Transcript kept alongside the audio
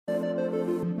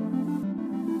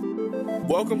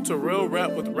Welcome to Real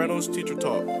Rap with Reynolds Teacher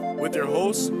Talk with your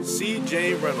host,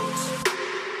 C.J. Reynolds.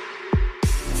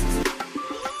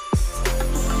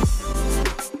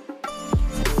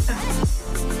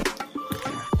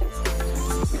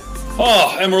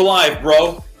 Oh, and we're live,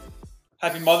 bro.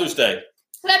 Happy Mother's Day.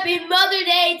 Happy Mother's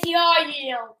Day to all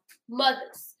you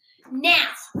mothers. Now,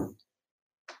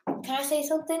 can I say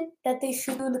something that they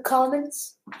should do in the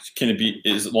comments? Can it be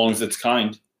as long as it's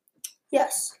kind?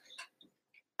 Yes.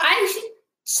 I should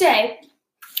say,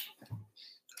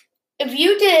 if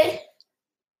you did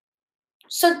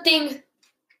something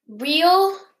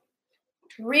real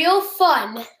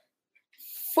fun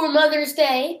for Mother's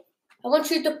Day, I want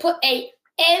you to put a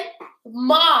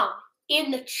M-Mom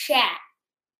in the chat.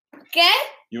 Okay?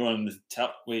 You want them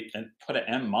to and put an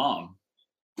M-Mom.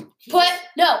 Put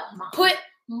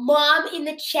Mom in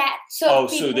the chat. So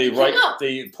they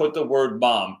put the word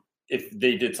mom if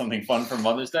they did something fun for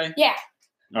Mother's Day? Yeah.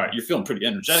 All right, you're feeling pretty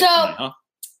energetic tonight, huh?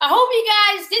 I hope you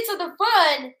guys did something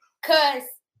fun, because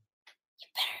you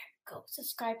better go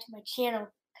subscribe to my channel,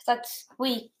 because that's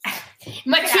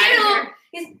my channel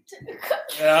is...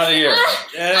 Get out of here.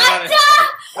 Get out of here.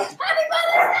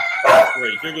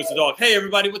 Great, here goes the dog. Hey,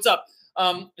 everybody, what's up?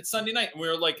 It's Sunday night, and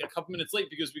we're like a couple minutes late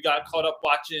because we got caught up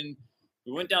watching...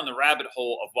 We went down the rabbit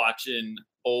hole of watching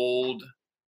old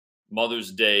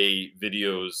Mother's Day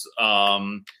videos,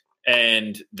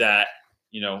 and that,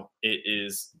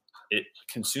 it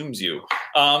consumes you.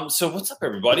 So what's up,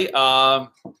 everybody? JC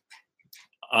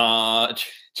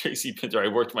Pinter, I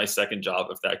worked my second job,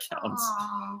 if that counts.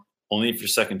 Aww. Only if your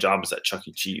second job is at Chuck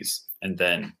E. Cheese, and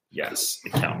then, yes,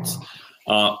 it counts.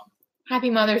 Happy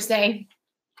Mother's Day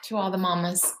to all the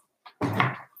mamas.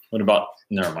 What about?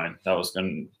 Never mind. That was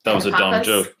a dumb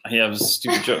joke. Yeah, it was a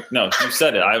stupid joke. No, you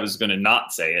said it. I was gonna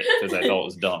not say it because I thought it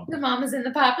was dumb. The mamas and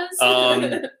the papas.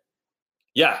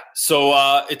 Yeah. So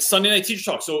it's Sunday Night Teacher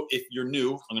Talk. So if you're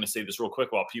new, I'm gonna say this real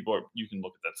quick while you can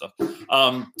look at that stuff.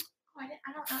 I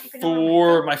don't know.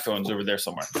 For my phone's over there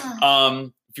somewhere.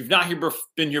 If you've not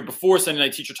been here before, Sunday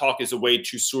Night Teacher Talk is a way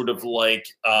to sort of like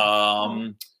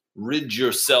rid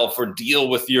yourself or deal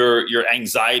with your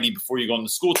anxiety before you go into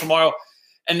school tomorrow.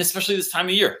 And especially this time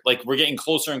of year, like we're getting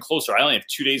closer and closer. I only have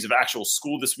 2 days of actual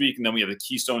school this week. And then we have the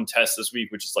Keystone test this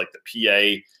week, which is like the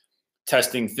PA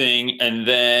testing thing. And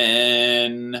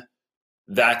then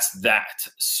that's that.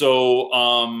 So,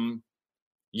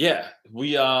 yeah, what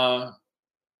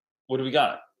do we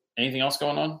got? Anything else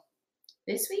going on?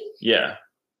 This week? Yeah.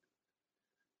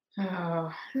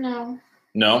 Oh, no.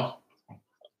 No?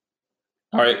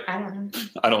 All right. I don't know.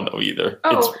 I don't know either.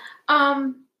 Oh,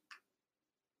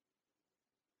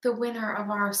 the winner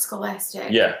of our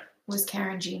Scholastic was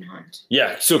Karen Jean Hunt.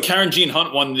 Yeah, so Karen Jean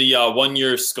Hunt won the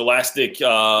 1-year Scholastic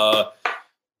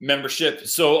membership.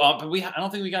 So, but I don't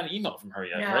think we got an email from her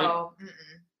yet, right? No.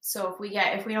 So if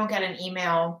we don't get an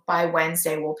email by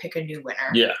Wednesday, we'll pick a new winner.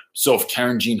 Yeah. So if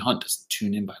Karen Jean Hunt doesn't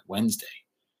tune in by Wednesday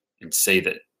and say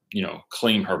that,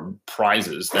 claim her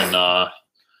prizes, then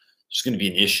there's going to be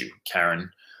an issue,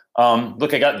 Karen.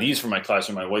 Look, I got these for my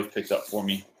classroom. My wife picked up for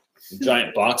me.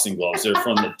 Giant boxing gloves. They're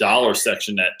from the dollar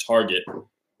section at Target.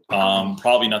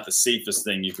 Probably not the safest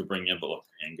thing you could bring in, but look,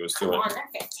 your hand goes through it.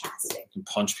 They're fantastic. You can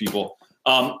punch people.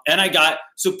 And I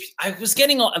was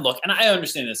getting, look, and I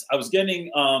understand this. I was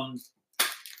getting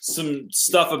some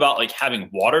stuff about like having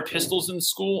water pistols in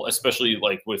school, especially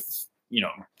like with,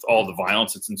 all the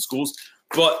violence that's in schools.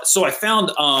 But so I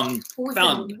found, I've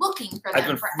been looking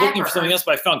for something else,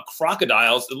 but I found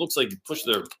crocodiles. It looks like you push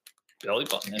their belly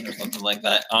button in or something like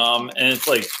that. And it's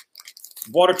like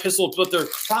water pistols, but they're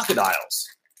crocodiles.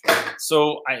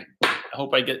 So I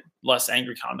hope I get less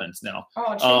angry comments now.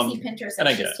 Oh, Tracy Pinter said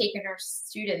she's taken her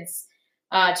students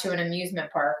to an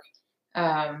amusement park.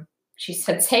 She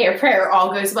said, say a prayer,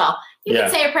 all goes well. You can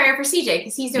say a prayer for CJ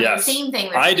because he's doing the same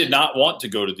thing. I did not want to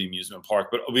go to the amusement park,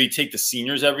 but we take the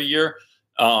seniors every year.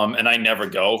 And I never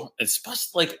go.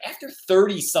 Especially like after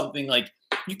 30 something, like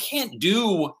you can't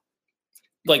do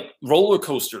like roller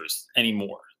coasters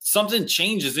anymore. Something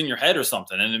changes in your head or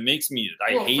something, and it makes me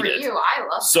hate it. I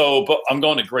love so, but I'm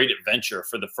going to Great Adventure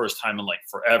for the first time in like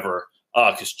forever,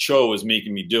 because Cho is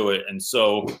making me do it, and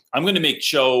so I'm going to make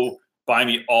Cho buy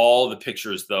me all the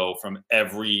pictures though from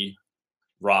every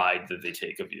ride that they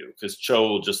take of you, because Cho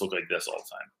will just look like this all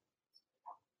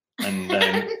the time, and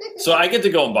then so I get to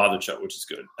go and bother Cho, which is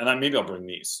good, and maybe I'll bring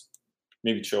these.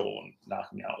 Maybe Cho will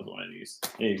knock me out with one of these.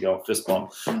 There you go, fist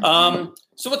bump.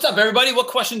 So what's up, everybody? What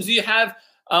questions do you have?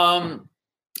 I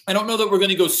don't know that we're going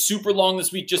to go super long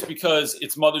this week just because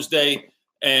it's Mother's Day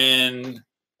and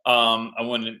I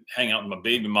want to hang out with my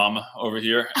baby mama over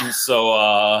here. And so,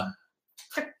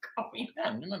 Call me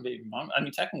that. you're my baby mama. I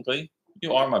mean, technically,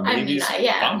 You are my baby's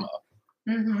mama.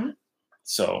 Mm-hmm.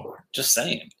 So just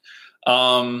saying.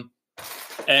 And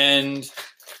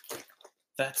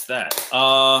that's that.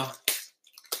 Oh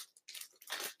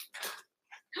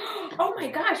my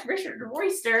gosh, Richard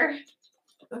Royster.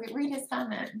 Okay, read his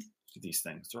comment. These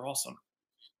things, they're awesome.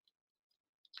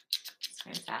 It's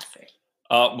fantastic.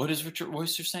 What is Richard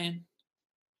Royster saying?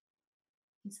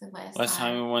 He said last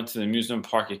time we went to the amusement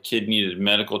park, a kid needed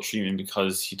medical treatment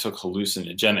because he took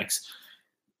hallucinogenics.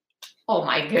 Oh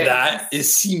my goodness. That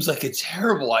seems like a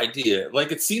terrible idea.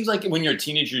 Like, it seems like when you're a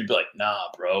teenager, you'd be like, nah,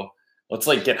 bro, let's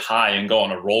like get high and go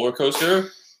on a roller coaster.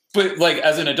 But like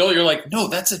as an adult, you're like, no,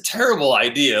 that's a terrible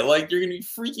idea. Like, you're going to be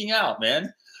freaking out,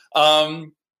 man.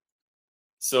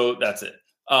 So that's it.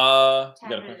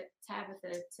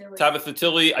 Tabitha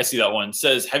Tilly, I see that one.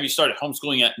 Says, have you started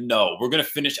homeschooling yet? No, we're going to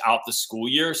finish out the school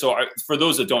year. So for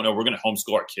those that don't know, we're going to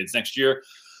homeschool our kids next year.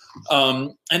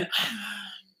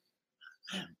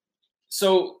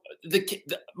 So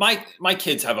my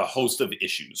kids have a host of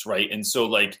issues, right? And so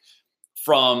like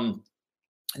from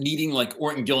needing like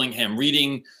Orton Gillingham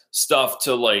reading stuff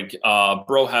to like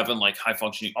bro having like high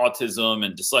functioning autism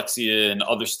and dyslexia and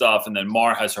other stuff, and then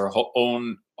Mar has her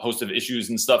own host of issues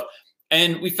and stuff.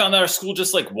 And we found out our school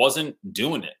just like wasn't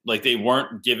doing it. Like they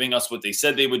weren't giving us what they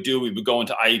said they would do. We would go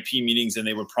into IEP meetings and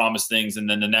they would promise things, and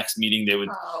then the next meeting they would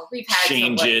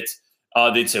change it.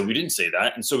 They'd say, we didn't say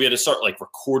that. And so we had to start like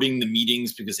recording the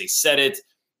meetings because they said it.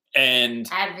 And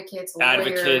advocates,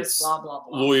 lawyers, blah, blah,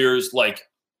 blah. Lawyers, like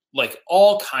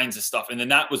all kinds of stuff. And then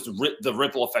that was the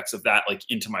ripple effects of that, like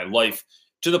into my life,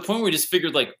 to the point where we just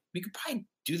figured like, we could probably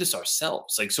do this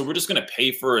ourselves. Like, so we're just going to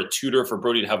pay for a tutor for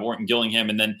Brody to have Orton Gillingham.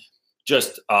 And then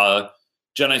just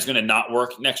Jenna's going to not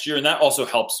work next year. And that also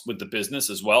helps with the business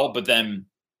as well. But then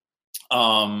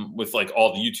with like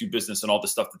all the YouTube business and all the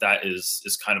stuff that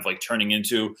is kind of like turning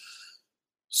into.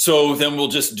 So then we'll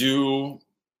just do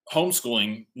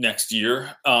homeschooling next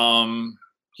year. Yeah.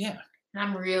 And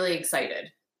I'm really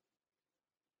excited.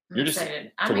 You're just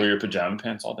excited to wear your pajama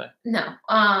pants all day? No. No,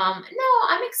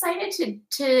 I'm excited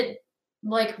to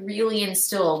like really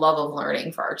instill a love of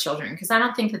learning for our children, because I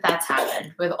don't think that that's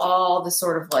happened with all the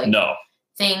sort of like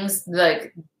things,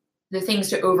 like the things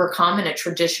to overcome in a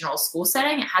traditional school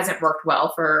setting. It hasn't worked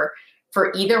well for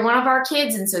either one of our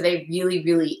kids. And so they really,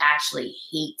 really actually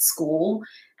hate school.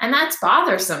 And that's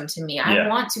bothersome to me. I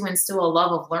want to instill a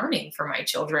love of learning for my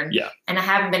children. Yeah. And I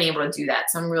haven't been able to do that.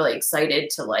 So I'm really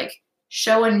excited to like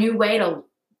show a new way to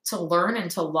learn and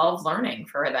to love learning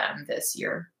for them this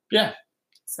year. Yeah.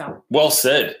 So well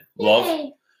said. Love.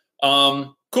 Yay.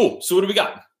 Cool. So what do we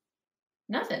got?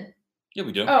 Nothing. Yeah,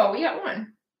 we do. Oh, we got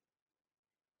one.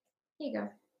 Here you go.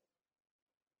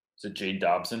 Is it Jade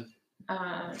Dobson?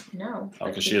 No. Oh,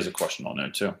 because she has a question on there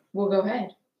too. Well, go ahead.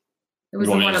 It was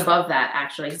the one above that,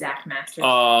 actually. Zach Masters.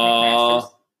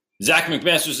 Zach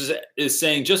McMasters is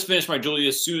saying, just finished my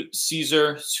Julius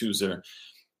Caesar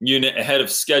unit ahead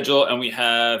of schedule, and we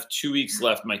have 2 weeks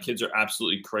left. My kids are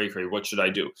absolutely cray-cray. What should I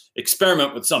do?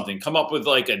 Experiment with something. Come up with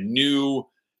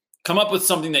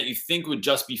something that you think would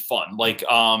just be fun. Like,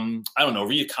 I don't know,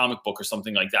 read a comic book or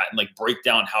something like that, and like break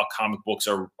down how comic books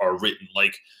are written.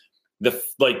 Like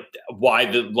why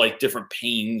the like different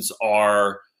pains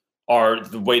are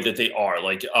the way that they are.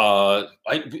 Like,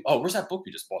 where's that book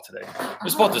we just bought today? I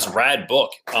just bought this rad book.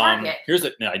 Here's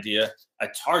an idea.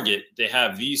 At Target, they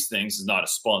have these things. It's not a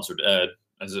sponsored ad,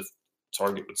 as if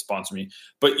Target would sponsor me.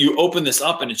 But you open this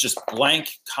up and it's just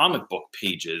blank comic book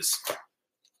pages.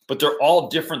 But they're all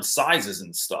different sizes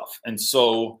and stuff. And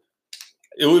so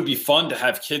it would be fun to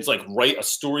have kids like write a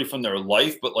story from their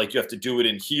life, but like you have to do it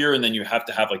in here. And then you have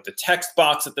to have like the text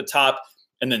box at the top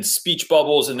and then speech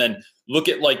bubbles. And then look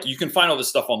at like, you can find all this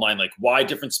stuff online, like why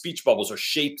different speech bubbles are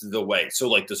shaped the way. So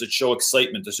like, does it show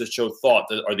excitement? Does it show thought?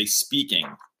 Are they speaking?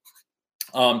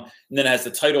 And then it has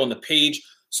the title on the page.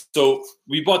 So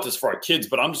we bought this for our kids,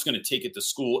 but I'm just going to take it to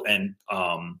school and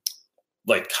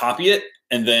like copy it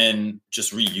and then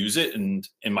just reuse it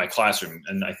in my classroom.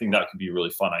 And I think that could be a really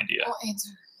fun idea. I'll answer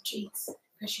Jade's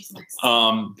because she's nice.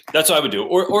 That's what I would do.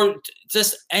 Or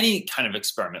just any kind of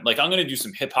experiment. Like I'm going to do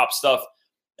some hip hop stuff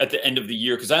at the end of the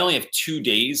year, because I only have 2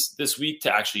 days this week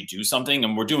to actually do something.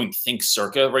 And we're doing Think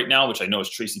Circa right now, which I know is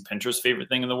Tracy Pinter's favorite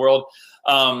thing in the world.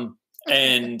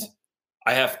 And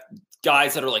I have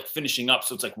guys that are like finishing up.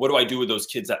 So it's like, what do I do with those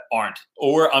kids that aren't?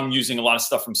 Or I'm using a lot of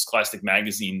stuff from Scholastic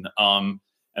Magazine.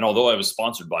 And although I was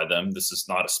sponsored by them, this is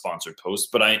not a sponsored post,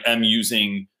 but I am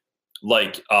using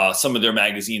like some of their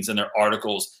magazines and their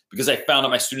articles, because I found that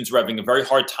my students were having a very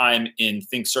hard time in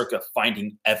Think Circa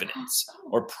finding evidence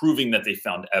or proving that they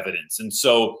found evidence. And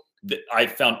so I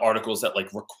found articles that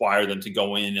like require them to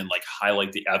go in and like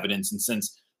highlight the evidence. And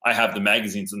since I have the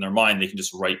magazines in their mind, they can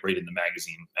just write right in the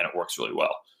magazine and it works really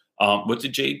well. What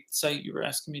did Jade say you were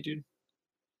asking me, dude?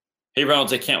 Hey,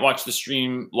 Reynolds, I can't watch the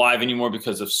stream live anymore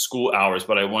because of school hours,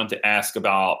 but I wanted to ask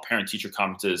about parent-teacher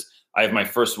conferences. I have my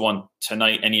first one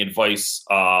tonight. Any advice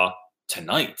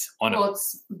tonight?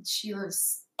 She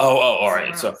lives. Oh, all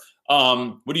right. So,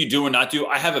 what do you do or not do?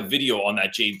 I have a video on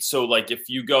that, Jade. So, like, if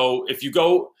you go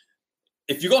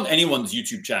on anyone's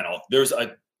YouTube channel, there's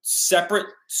a separate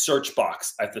search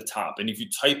box at the top, and if you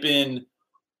type in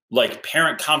like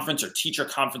parent conference or teacher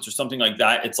conference or something like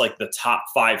that, it's like the top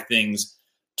 5 things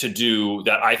to do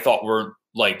that I thought were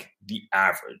like the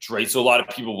average, right? So a lot of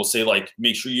people will say like,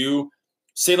 make sure you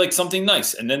say like something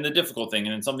nice and then the difficult thing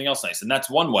and then something else nice. And that's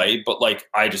one way, but like,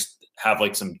 I just have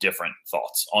like some different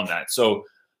thoughts on that. So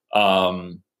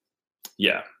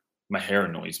yeah, my hair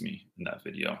annoys me in that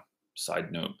video.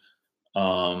 Side note.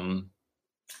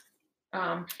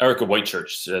 Erica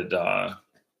Whitechurch said,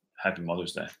 Happy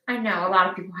Mother's Day. I know a lot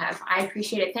of people have. I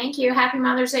appreciate it. Thank you. Happy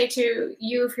Mother's Day to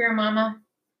you if you're a mama.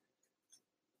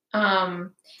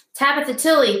 Tabitha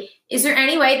Tilly, is there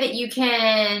any way that you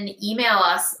can email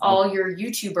us all your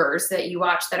YouTubers that you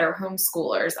watch that are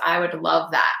homeschoolers? I would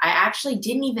love that. I actually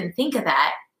didn't even think of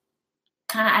that.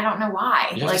 I don't know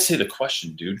why. You have to say the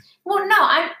question, dude. Well, no,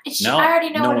 I already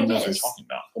know what it is. No one knows what you're talking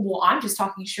about. Well, I'm just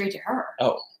talking straight to her.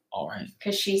 Oh, all right.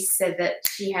 Because she said that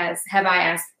she has. Have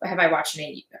I watched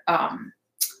any homeschool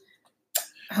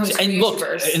and look,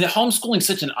 YouTubers? and homeschooling is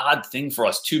such an odd thing for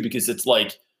us too, because it's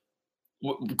like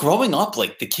growing up,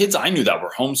 like the kids I knew that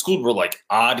were homeschooled were like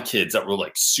odd kids that were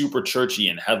like super churchy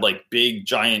and had like big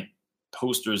giant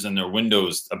posters in their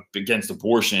windows against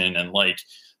abortion, and like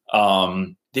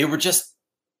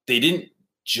they didn't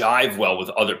jive well with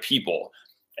other people,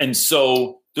 and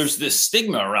so there's this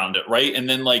stigma around it, right? And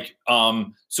then like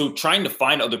so trying to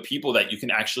find other people that you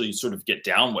can actually sort of get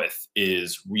down with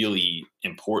is really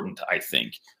important, I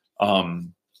think.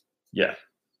 Yeah.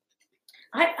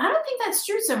 I don't think that's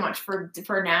true so much for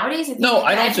nowadays.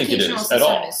 I don't think it is at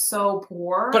all. Is so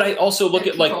poor. But I also look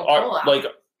at like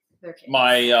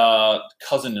my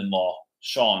cousin-in-law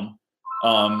Sean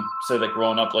said that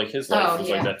growing up, like his life was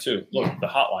like that too. Look, the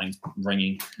hotline's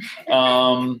ringing.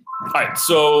 All right,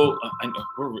 so I know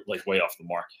we're like way off the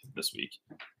mark this week.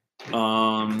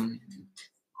 I'm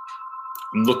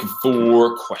looking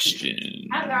for questions.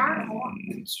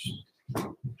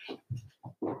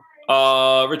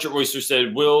 Richard Oyster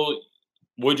said,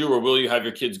 would you have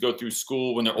your kids go through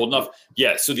school when they're old enough?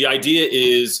 Yeah. So the idea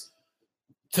is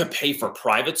to pay for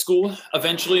private school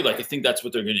eventually. Like, I think that's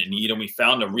what they're going to need. And we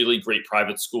found a really great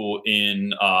private school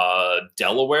in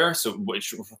Delaware. So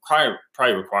which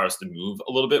probably requires us to move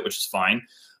a little bit, which is fine.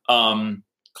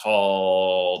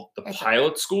 Called the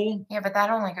Pilot School. Yeah, but that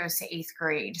only goes to 8th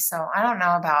grade. So I don't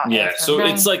know about. Yeah. So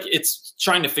it's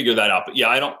trying to figure that out. But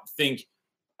yeah,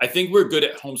 I think we're good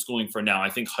at homeschooling for now. I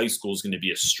think high school is going to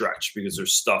be a stretch because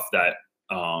there's stuff that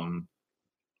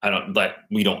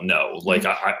we don't know. Like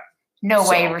no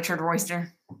way, Richard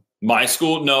Royster. My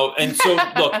school, no. And so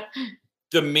look,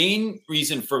 the main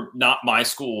reason for not my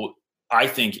school, I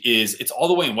think, is it's all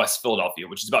the way in West Philadelphia,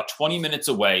 which is about 20 minutes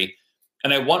away.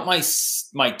 And I want my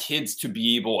kids to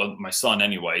be able, my son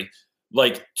anyway,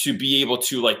 like to be able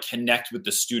to like connect with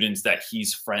the students that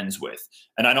he's friends with.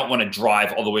 And I don't want to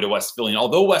drive all the way to West Philly. And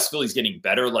although West Philly's getting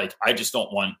better, like I just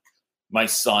don't want my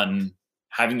son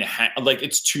having to like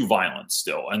it's too violent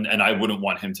still. And I wouldn't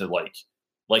want him to like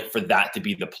for that to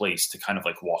be the place to kind of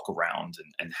like walk around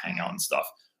and hang out and stuff.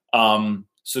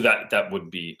 So that would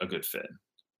be a good fit.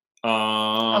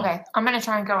 Okay. I'm going to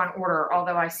try and go in order,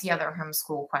 although I see other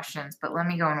homeschool questions, but let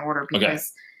me go in order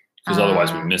because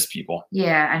otherwise we miss people.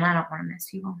 Yeah. And I don't want to miss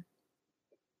people.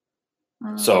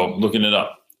 So looking it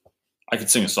up, I could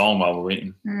sing a song while we're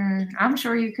waiting. I'm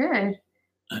sure you could.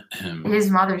 It is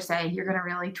Mother's Day. You're going to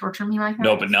really torture me like that?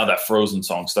 No, but now that Frozen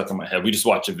song stuck in my head. We just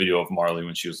watched a video of Marley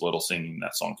when she was little singing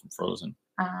that song from Frozen.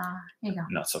 There you go.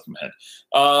 Not stuck in my head.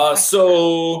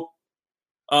 So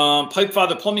Pipe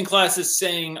Father Plumbing Class is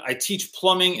saying, I teach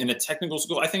plumbing in a technical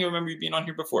school. I think I remember you being on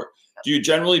here before. Do you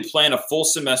generally plan a full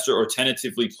semester or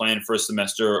tentatively plan for a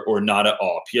semester or not at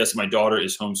all? P.S. My daughter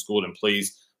is homeschooled and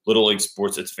plays Little League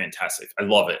sports. It's fantastic. I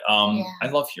love it. I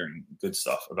love hearing good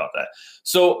stuff about that.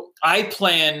 So I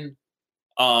plan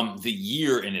the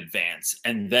year in advance,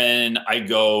 and then I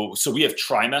go. So we have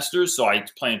trimesters. So I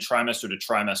plan trimester to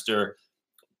trimester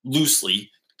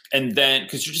loosely, and then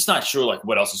because you're just not sure like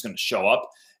what else is going to show up.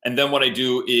 And then what I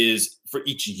do is for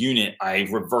each unit, I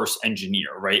reverse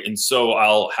engineer, right? And so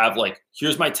I'll have like,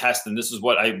 here's my test, and this is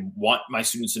what I want my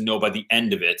students to know by the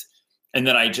end of it. and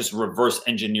then I just reverse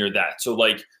engineer that. So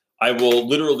like I will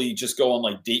literally just go on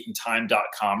like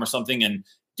dateandtime.com or something and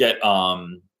get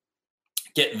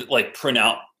like print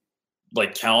out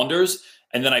like calendars.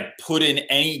 And then I put in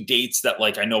any dates that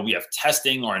like I know we have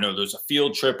testing, or I know there's a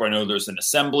field trip, or I know there's an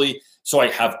assembly. So I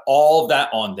have all of that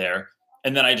on there.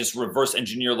 And then I just reverse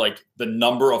engineer like the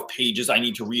number of pages I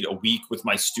need to read a week with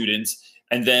my students,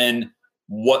 and then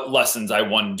what lessons I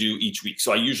want to do each week.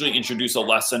 So I usually introduce a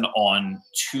lesson on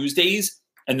Tuesdays,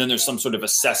 and then there's some sort of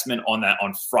assessment on that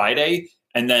on Friday.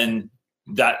 And then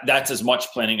that's as much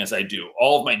planning as I do.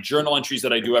 All of my journal entries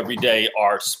that I do every day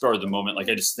are spur of the moment. Like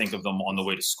I just think of them on the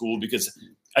way to school, because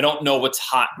I don't know what's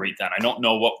hot right then. I don't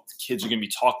know what kids are going to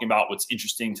be talking about, what's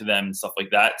interesting to them and stuff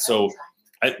like that. So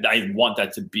I want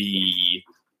that to be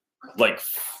like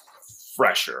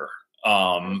fresher.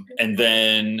 And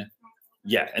then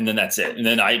that's it. And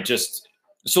then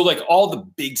so like all the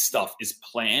big stuff is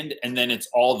planned, and then it's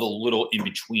all the little in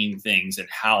between things and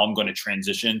how I'm going to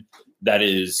transition that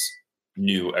is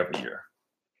new every year.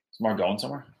 Is Mark going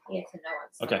somewhere? Yeah, to know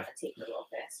it's okay. Take it a little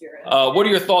faster. What are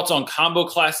your thoughts on combo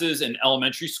classes in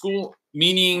elementary school?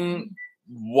 Meaning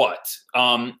what?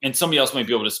 And somebody else might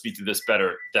be able to speak to this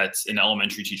better. That's an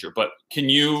elementary teacher. But can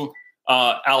you,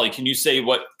 Allie, can you say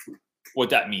what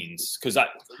that means? Because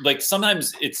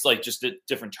sometimes it's like just a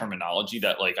different terminology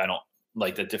that like I don't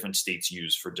like that different states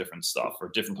use for different stuff, or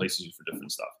different places use for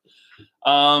different stuff.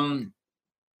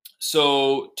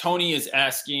 So Tony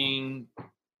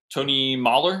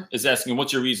Mahler is asking,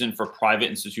 what's your reason for private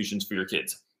institutions for your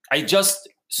kids? In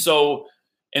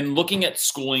looking at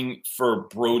schooling for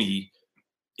Brody,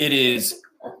 it is,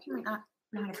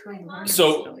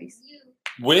 so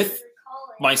with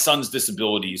my son's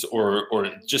disabilities or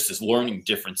just his learning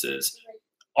differences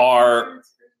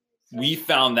we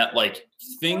found that like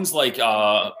things like,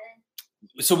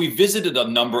 so we visited a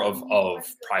number of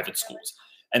private schools.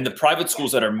 And the private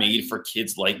schools that are made for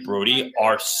kids like Brody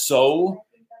are so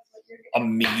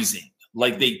amazing.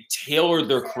 Like they tailor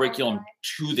their curriculum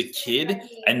to the kid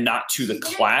and not to the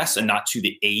class and not to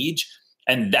the age.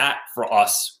 And that for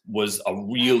us was a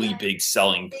really big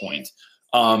selling point.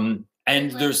 And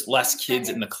there's less kids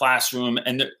in the classroom,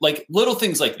 and like little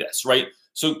things like this, right?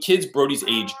 So kids Brody's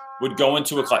age would go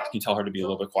into a class. Can you tell her to be a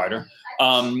little bit quieter?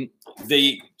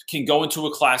 They can go into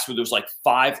a class where there's like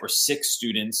 5 or 6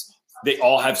 students. They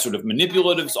all have sort of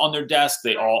manipulatives on their desk.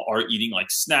 They all are eating like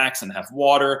snacks and have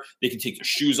water. They can take their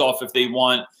shoes off if they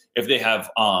want. If they have,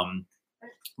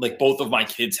 like both of my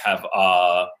kids have,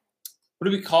 what do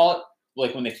we call it?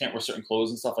 Like when they can't wear certain clothes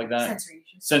and stuff like that.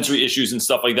 Sensory issues and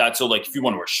stuff like that. So like if you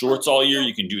want to wear shorts all year,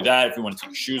 you can do that. If you want to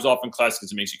take your shoes off in class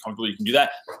because it makes you comfortable, you can do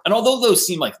that. And although those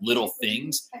seem like little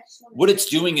things, what it's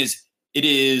doing is it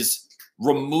is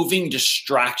removing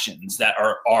distractions that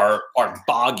are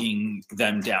bogging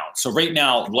them down. So right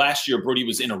now, last year, Brody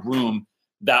was in a room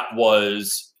that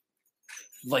was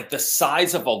like the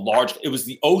size of it was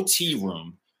the OT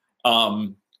room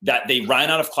that they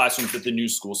ran out of classrooms at the new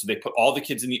school. So they put all the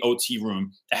kids in the OT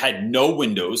room. It had no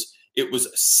windows. It was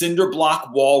a cinder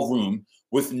block wall room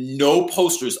with no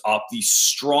posters up, these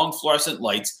strong fluorescent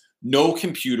lights, no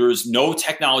computers, no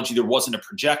technology. There wasn't a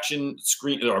projection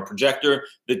screen or a projector.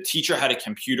 The teacher had a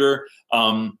computer,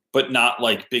 but not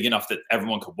like big enough that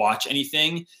everyone could watch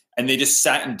anything. And they just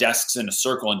sat in desks in a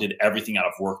circle and did everything out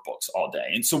of workbooks all day.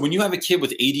 And so when you have a kid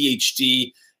with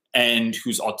ADHD and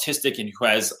who's autistic and who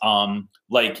has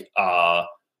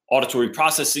auditory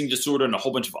processing disorder and a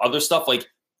whole bunch of other stuff, like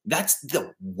that's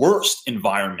the worst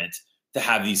environment to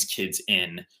have these kids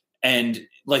in. And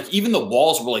like even the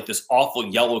walls were like this awful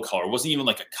yellow color. It wasn't even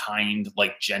like a kind,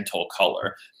 like gentle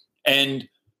color. And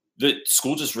the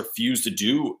school just refused to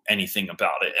do anything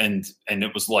about it. And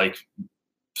it was like,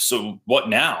 so what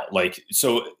now? Like,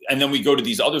 so, and then we go to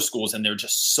these other schools and they're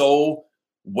just so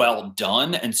well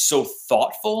done and so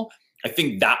thoughtful. I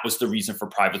think that was the reason for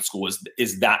private school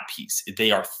is that piece.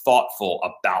 They are thoughtful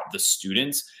about the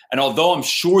students. And although I'm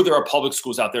sure there are public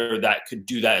schools out there that could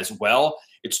do that as well,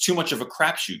 it's too much of a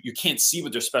crapshoot. You can't see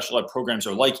what their special ed programs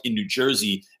are like in New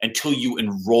Jersey until you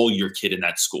enroll your kid in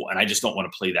that school. And I just don't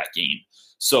want to play that game.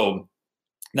 So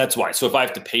that's why. So if I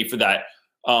have to pay for that,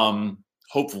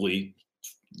 hopefully,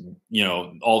 you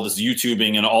know, all this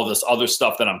YouTubing and all this other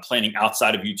stuff that I'm planning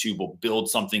outside of YouTube will build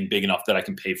something big enough that I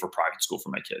can pay for private school for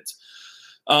my kids.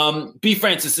 B.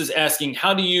 Francis is asking,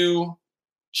 how do you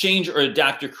change or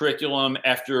adapt your curriculum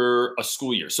after a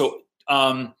school year? So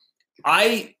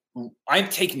I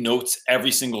take notes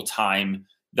every single time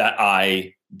that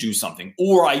I do something,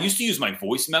 or I used to use my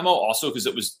voice memo also because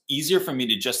it was easier for me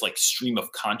to just like stream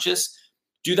of conscious.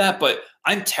 do that, but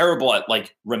I'm terrible at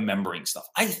like remembering stuff.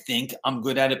 I think I'm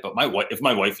good at it, but if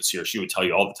my wife was here, she would tell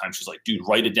you all the time. She's like, dude,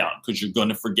 write it down because you're going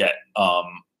to forget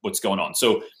what's going on.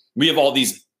 So we have all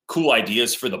these cool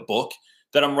ideas for the book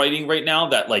that I'm writing right now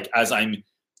that like, as I'm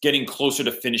getting closer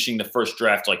to finishing the first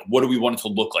draft, like what do we want it to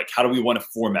look like? How do we want to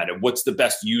format it? What's the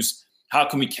best use? How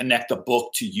can we connect the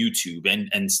book to YouTube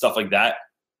and stuff like that?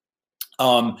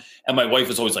 And my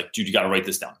wife is always like, dude, you got to write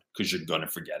this down because you're going to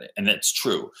forget it. And that's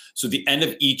true. So at the end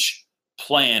of each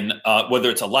plan,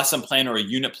 whether it's a lesson plan or a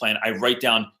unit plan, I write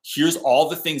down, here's all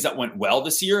the things that went well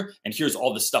this year. And here's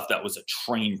all the stuff that was a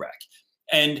train wreck.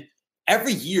 And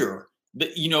every year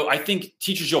that, I think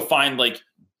teachers, you'll find like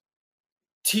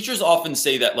teachers often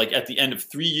say that like at the end of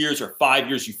 3 years or 5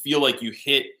 years, you feel like you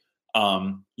hit,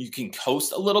 you can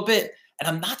coast a little bit. And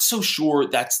I'm not so sure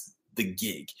that's the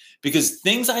gig, because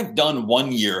things I've done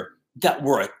one year that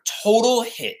were a total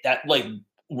hit, that like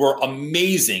were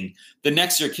amazing, the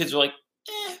next year kids are like,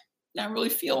 not really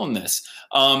feeling this.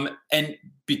 And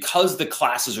because the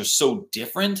classes are so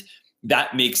different,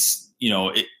 that makes,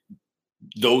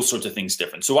 those sorts of things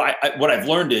different. So what I've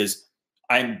learned is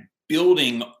I'm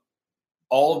building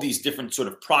all of these different sort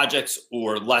of projects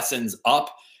or lessons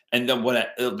up. And then what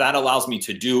that allows me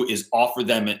to do is offer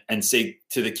them and say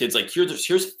to the kids, like,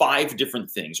 here's 5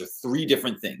 different things or 3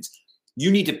 different things.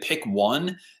 You need to pick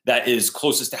one that is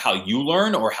closest to how you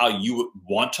learn or how you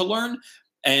want to learn.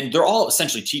 And they're all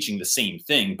essentially teaching the same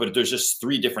thing, but there's just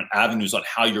 3 different avenues on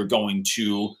how you're going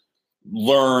to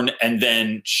learn and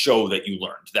then show that you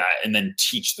learned that and then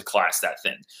teach the class that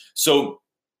thing. So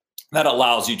that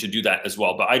allows you to do that as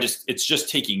well. But it's just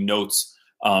taking notes.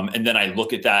 And then I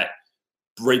look at that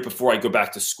right before I go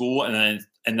back to school, and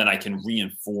then I can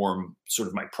re-inform sort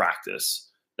of my practice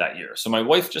that year. So my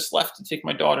wife just left to take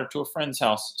my daughter to a friend's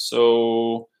house.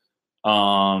 So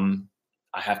I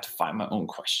have to find my own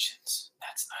questions.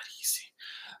 That's not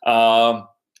easy.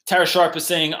 Tara Sharp is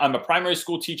saying, I'm a primary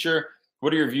school teacher.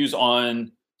 What are your views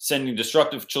on sending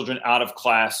disruptive children out of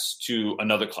class to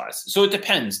another class? So it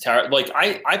depends, Tara. Like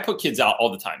I put kids out all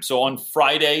the time. So on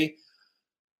Friday,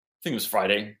 I think it was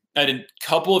Friday, I had a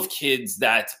couple of kids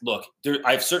that, look,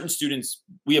 I have certain students,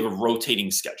 we have a rotating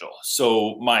schedule.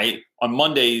 So on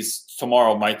Mondays,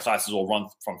 tomorrow, my classes will run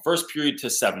from first period to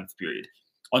 7th period.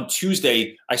 On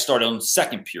Tuesday, I start on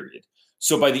 2nd period.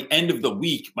 So by the end of the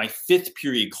week, my 5th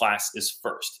period class is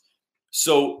first.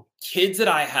 So kids that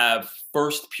I have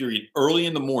first period early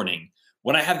in the morning,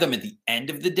 when I have them at the end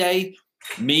of the day,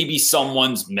 maybe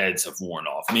someone's meds have worn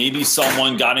off. Maybe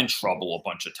someone got in trouble a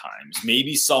bunch of times.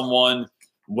 Maybe someone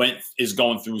is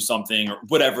going through something or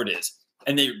whatever it is.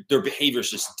 And their behavior is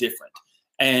just different.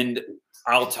 And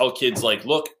I'll tell kids like,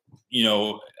 look,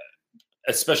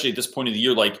 especially at this point of the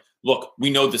year, like, look, we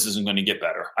know this isn't going to get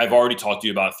better. I've already talked to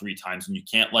you about it 3 times, and you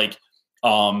can't like,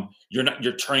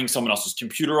 you're turning someone else's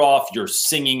computer off. You're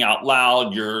singing out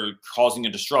loud. You're causing a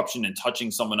disruption and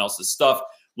touching someone else's stuff.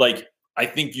 Like, I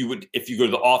think you would, if you go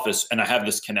to the office, and I have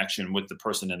this connection with the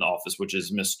person in the office, which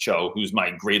is Miss Cho, who's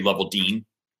my grade level dean.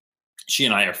 She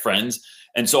and I are friends.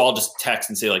 And so I'll just text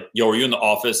and say like, yo, are you in the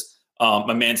office?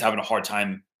 My man's having a hard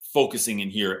time focusing in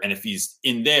here. And if he's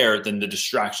in there, then the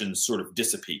distractions sort of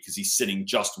dissipate because he's sitting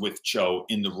just with Cho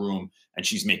in the room. And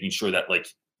she's making sure that like,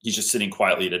 he's just sitting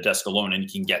quietly at a desk alone and he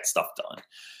can get stuff done.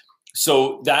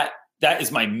 So that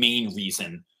is my main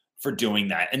reason for doing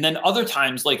that. And then other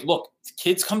times, like, look,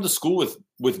 kids come to school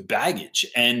with baggage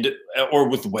or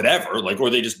with whatever, like, or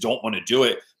they just don't want to do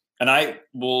it. And I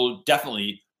will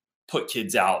definitely put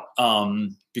kids out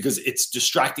because it's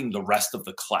distracting the rest of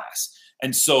the class.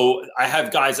 And so I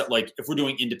have guys that like, if we're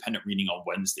doing independent reading on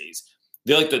Wednesdays,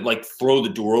 they like to like throw the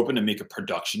door open and make a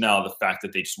production out of the fact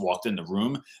that they just walked in the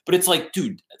room. But it's like,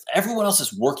 dude, everyone else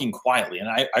is working quietly. And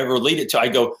I relate it to, I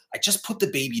just put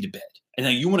the baby to bed. And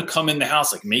then you want to come in the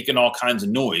house, like making all kinds of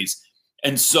noise.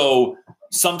 And so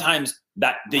sometimes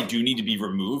that they do need to be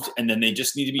removed and then they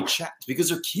just need to be checked because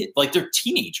they're kids, like they're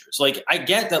teenagers. Like I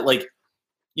get that, like,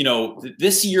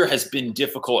 this year has been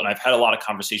difficult. And I've had a lot of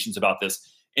conversations about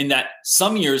this in that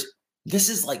some years, this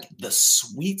is like the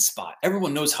sweet spot.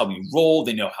 Everyone knows how we roll.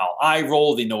 They know how I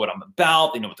roll. They know what I'm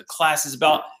about. They know what the class is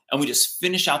about. And we just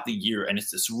finish out the year and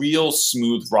it's this real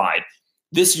smooth ride.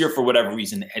 This year, for whatever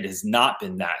reason, it has not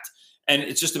been that. And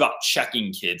it's just about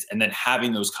checking kids and then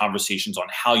having those conversations on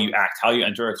how you act, how you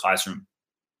enter a classroom.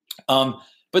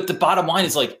 But the bottom line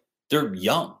is like, they're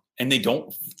young and they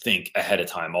don't think ahead of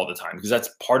time all the time because that's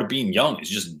part of being young is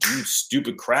just do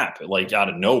stupid crap like out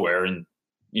of nowhere. And,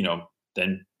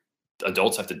 then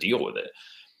adults have to deal with it.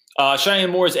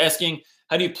 Cheyenne Moore is asking,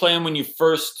 how do you plan when you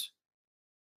first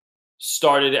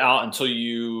started out until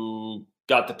you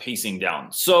got the pacing down.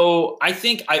 So I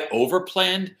think I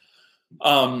overplanned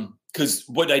because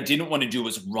what I didn't want to do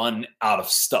was run out of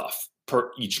stuff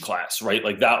per each class, right?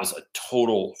 Like that was a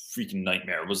total freaking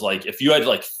nightmare. It was like if you had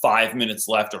like 5 minutes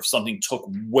left or if something took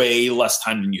way less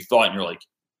time than you thought and you're like,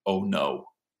 oh no,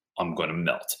 I'm going to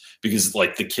melt because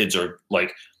like the kids are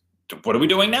like, what are we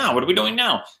doing now? What are we doing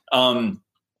now?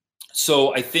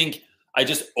 So I think I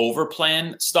just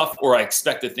overplan stuff or I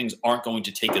expect that things aren't going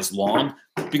to take as long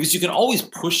because you can always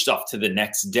push stuff to the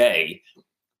next day.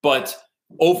 But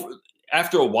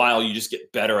after a while, you just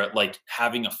get better at like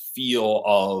having a feel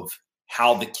of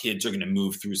how the kids are going to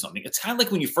move through something. It's kind of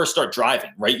like when you first start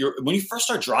driving, right? When you first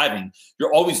start driving,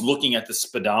 you're always looking at the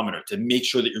speedometer to make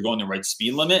sure that you're going the right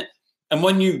speed limit. And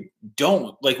when you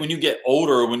don't, like when you get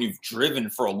older, or when you've driven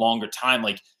for a longer time,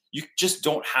 like you just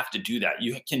don't have to do that.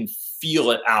 You can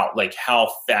feel it out, like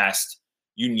how fast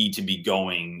you need to be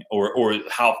going or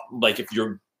how, like if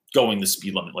you're going the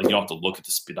speed limit, like you don't have to look at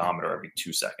the speedometer every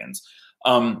 2 seconds.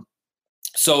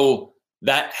 So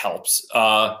that helps.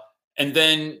 And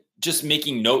then just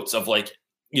making notes of like,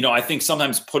 I think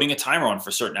sometimes putting a timer on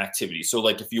for certain activities. So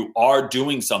like if you are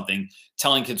doing something,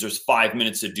 telling kids there's 5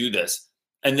 minutes to do this,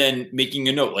 and then making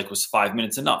a note, like was 5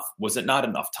 minutes enough? Was it not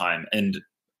enough time? And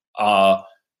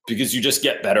because you just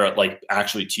get better at like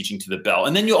actually teaching to the bell.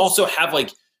 And then you also have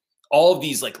like all of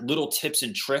these like little tips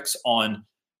and tricks on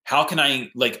how can I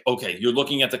like, okay, you're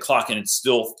looking at the clock and it's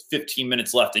still 15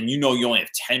 minutes left and you only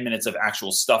have 10 minutes of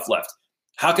actual stuff left.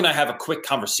 How can I have a quick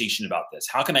conversation about this?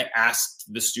 How can I ask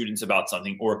the students about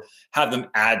something or have them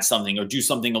add something or do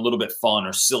something a little bit fun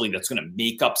or silly that's going to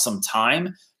make up some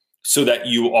time so that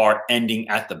you are ending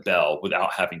at the bell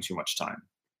without having too much time?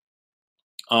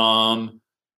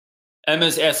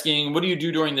 Emma's asking, what do you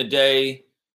do during the day?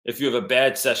 If you have a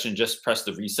bad session, just press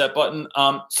the reset button.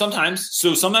 Sometimes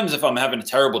if I'm having a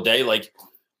terrible day, like,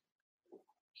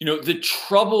 the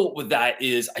trouble with that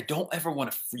is I don't ever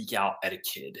want to freak out at a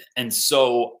kid. And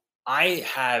so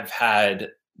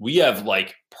we have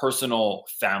like personal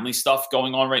family stuff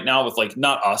going on right now with like,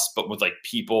 not us, but with like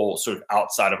people sort of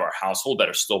outside of our household that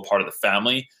are still part of the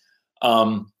family.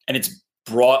 And it's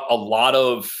brought a lot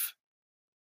of,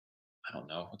 I don't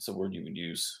know, what's the word you would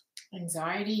use?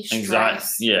 Anxiety,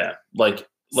 stress. Yeah. Like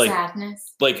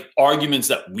sadness. Like arguments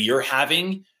that we are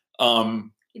having.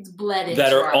 It's bled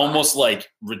that are almost like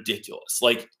ridiculous.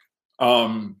 Like,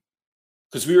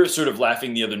 because we were sort of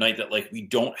laughing the other night that like we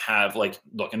don't have like,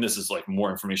 look, and this is like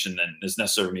more information than is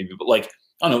necessary maybe, but like,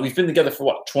 I don't know, we've been together for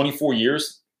what, 24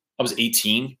 years? I was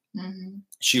 18. Mm-hmm.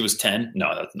 She was 10.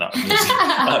 No, that's not.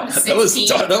 That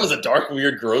was a dark,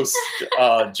 weird, gross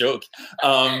joke.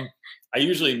 I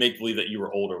usually make believe that you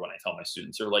were older when I tell my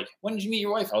students. They're like, when did you meet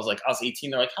your wife? I was like, I was 18.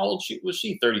 They're like, how old was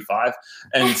she? 35.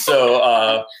 And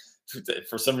so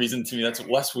for some reason to me, that's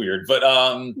less weird. But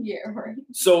yeah, right.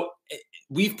 So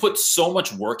we've put so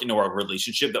much work into our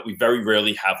relationship that we very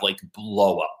rarely have like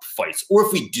blow up fights. Or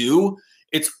if we do,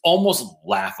 it's almost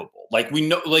laughable. Like we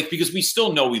know, like, because we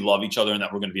still know we love each other and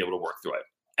that we're going to be able to work through it.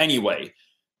 Anyway,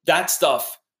 that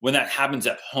stuff, when that happens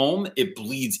at home, it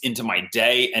bleeds into my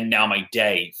day. And now my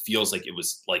day feels like it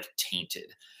was like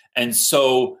tainted. And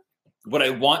so what I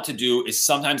want to do is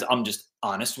sometimes I'm just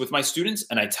honest with my students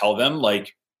and I tell them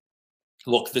like,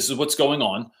 look, this is what's going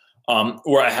on.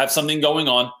 Or I have something going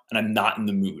on and I'm not in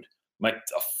the mood. A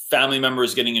family member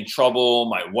is getting in trouble.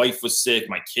 My wife was sick.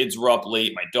 My kids were up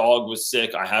late. My dog was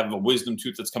sick. I have a wisdom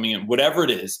tooth that's coming in. Whatever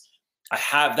it is, I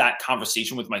have that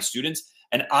conversation with my students.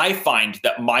 And I find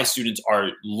that my students are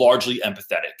largely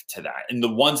empathetic to that. And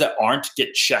the ones that aren't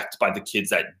get checked by the kids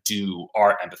that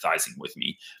are empathizing with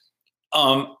me.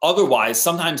 Otherwise,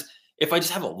 sometimes if I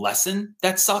just have a lesson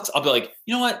that sucks, I'll be like,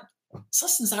 you know what? This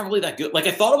lesson's not really that good. Like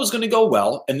I thought it was going to go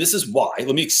well. And this is why.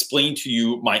 Let me explain to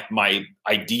you my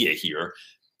idea here.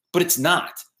 But it's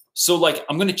not. So like,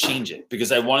 I'm going to change it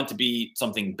because I want it to be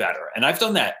something better. And I've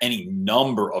done that any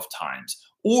number of times.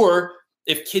 Or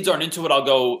if kids aren't into it, I'll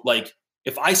go like,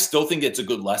 if I still think it's a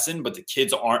good lesson, but the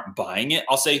kids aren't buying it,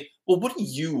 I'll say, well, what do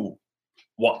you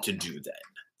want to do then?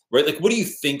 Right? Like, what do you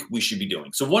think we should be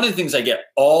doing? So one of the things I get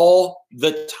all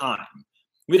the time,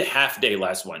 we had a half day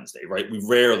last Wednesday, right? We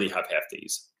rarely have half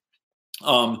days.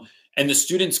 And the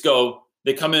students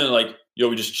they come in and like, yo,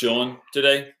 we just chilling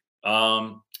today?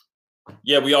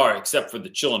 Yeah, we are, except for the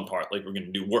chilling part. Like we're going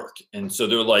to do work. And so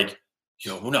they're like,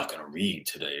 yo, we're not going to read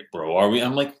today, bro, are we?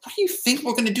 I'm like, what do you think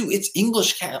we're going to do? It's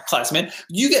English class, man.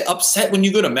 You get upset when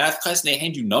you go to math class and they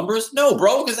hand you numbers? No,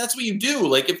 bro, because that's what you do.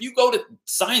 Like if you go to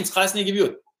science class and they give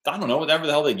you I don't know, whatever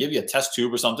the hell they give you, a test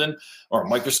tube or something, or a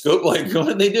microscope, like what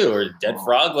do they do? Or a dead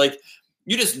frog? Like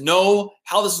you just know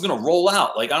how this is going to roll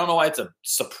out. Like, I don't know why it's a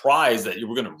surprise that you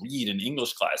were going to read in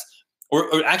English class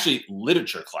or actually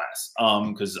literature class,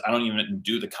 because I don't even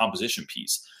do the composition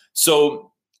piece.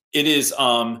 So it is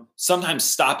sometimes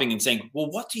stopping and saying, well,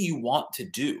 what do you want to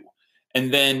do?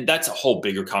 And then that's a whole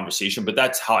bigger conversation, but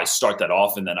that's how I start that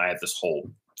off. And then I have this whole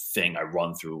thing I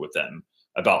run through with them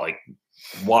about like,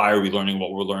 why are we learning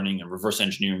what we're learning and reverse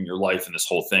engineering your life and this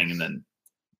whole thing. And then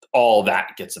all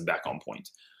that gets them back on point.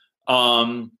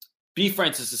 B.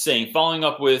 Francis is saying, following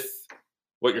up with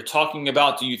what you're talking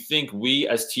about, do you think we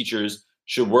as teachers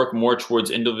should work more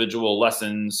towards individual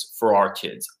lessons for our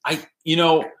kids?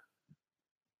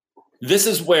 This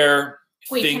is where.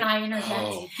 Wait, can I interject?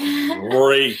 Oh,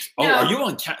 great. Oh, No. Are you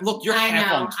on camera? Look, you're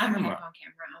half on camera. I'm half on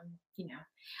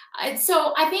camera.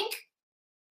 So I think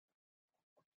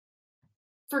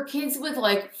for kids with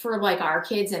for our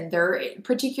kids and their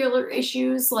particular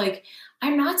issues, like,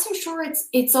 I'm not so sure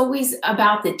it's always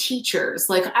about the teachers.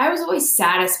 Like, I was always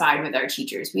satisfied with our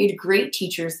teachers. We had great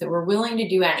teachers that were willing to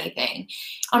do anything.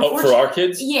 For our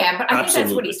kids? Yeah, but I think that's what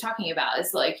Absolutely. he's talking about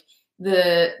is like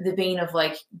the vein of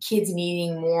like kids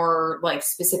needing more like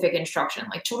specific instruction,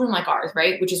 like children like ours,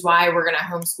 right? Which is why we're going to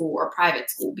homeschool or private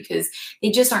school, because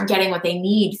they just aren't getting what they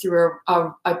need through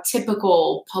a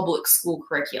typical public school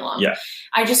curriculum. Yeah.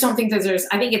 I just don't think I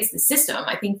think it's the system.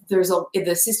 I think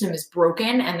the system is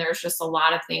broken, and there's just a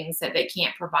lot of things that they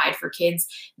can't provide for kids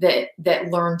that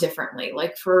learn differently.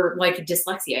 Like for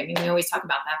dyslexia. I mean, we always talk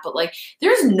about that, but like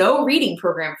there's no reading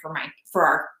program for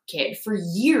our kid for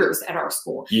years at our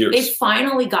school. They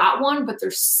finally got one, but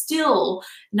they're still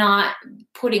not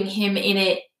putting him in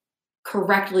it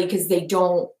correctly because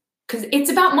it's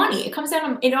about money.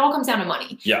 It all comes down to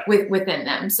money within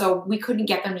them. So we couldn't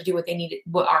get them to do what they needed,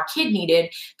 what our kid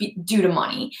needed due to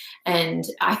money. And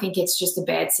I think it's just a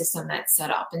bad system that's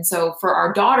set up. And so for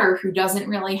our daughter, who doesn't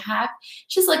really have,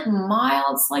 she's like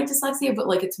mild, slight dyslexia, but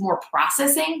like it's more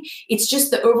processing. It's just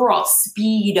the overall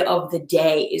speed of the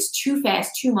day is too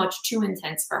fast, too much, too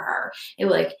intense for her.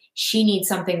 She needs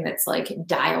something that's like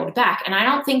dialed back. And I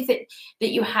don't think that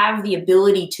you have the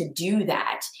ability to do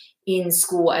that in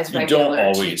school as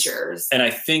regular teachers. And I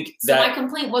think so my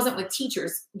complaint wasn't with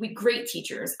teachers, with great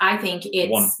teachers. I think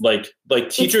it's like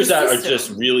teachers that are just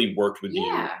really worked with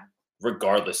you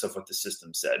regardless of what the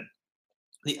system said.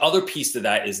 The other piece to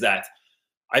that is that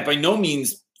I by no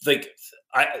means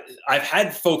I've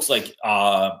had folks hit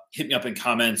me up in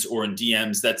comments or in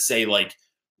DMs that say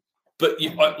but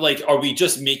are we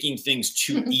just making things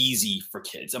too easy for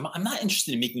kids? I'm not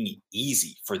interested in making it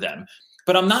easy for them.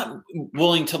 But I'm not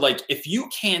willing to if you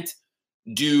can't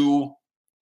do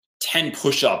 10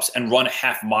 push-ups and run a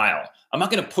half mile, I'm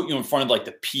not going to put you in front of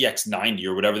the PX90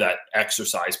 or whatever that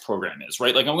exercise program is,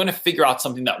 right? I'm going to figure out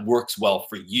something that works well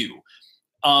for you.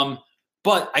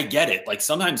 But I get it.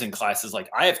 Sometimes in classes,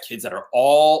 I have kids that are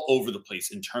all over the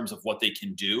place in terms of what they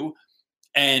can do.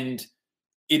 And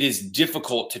it is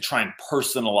difficult to try and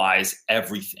personalize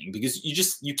everything because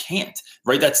you can't,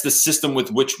 right? That's the system with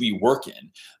which we work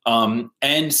in.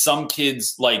 And some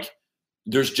kids,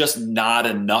 there's just not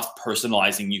enough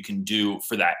personalizing you can do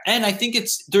for that. And I think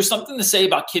there's something to say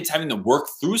about kids having to work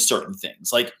through certain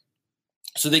things,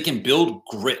 so they can build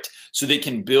grit, so they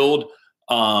can build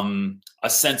a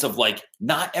sense of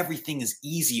not everything is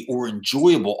easy or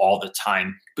enjoyable all the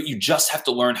time, but you just have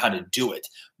to learn how to do it.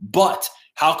 But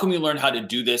how can we learn how to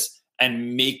do this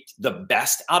and make the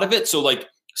best out of it? So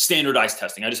standardized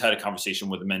testing. I just had a conversation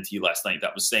with a mentee last night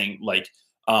that was saying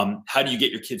how do you get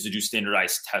your kids to do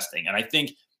standardized testing? And I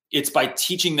think it's by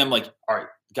teaching them all right,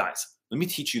 guys, let me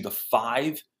teach you the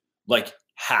 5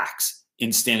 hacks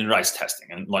in standardized testing.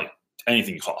 And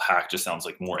anything you call a hack just sounds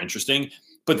more interesting.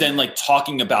 But then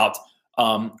talking about,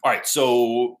 all right,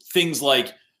 so things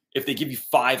if they give you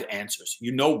 5 answers,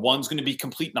 one's going to be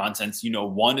complete nonsense.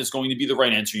 One is going to be the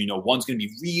right answer. One's going to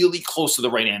be really close to the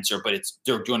right answer, but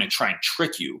they're going to try and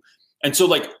trick you. And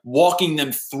so walking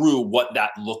them through what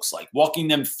that looks like, walking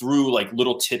them through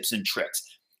little tips and tricks.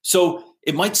 So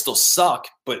it might still suck,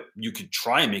 but you could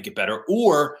try and make it better.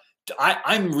 Or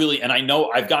I'm really, and I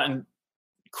know I've gotten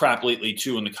crap lately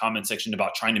too in the comment section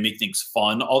about trying to make things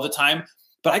fun all the time.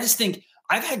 But I just think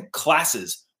I've had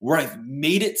classes where I've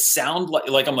made it sound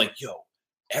like I'm yo,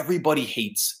 everybody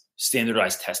hates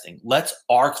standardized testing. Let's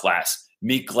our class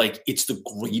make it's the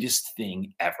greatest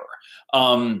thing ever.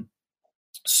 And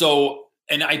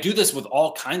I do this with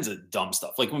all kinds of dumb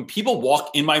stuff. When people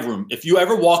walk in my room, if you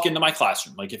ever walk into my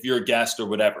classroom, if you're a guest or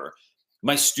whatever,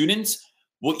 my students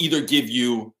will either give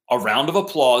you a round of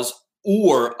applause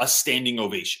or a standing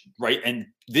ovation, right? And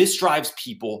this drives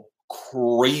people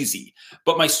crazy.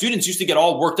 But my students used to get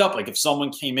all worked up. Like if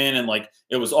someone came in and like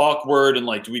it was awkward and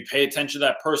like, do we pay attention to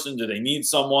that person? Do they need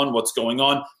someone? What's going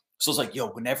on? So it's like, yo,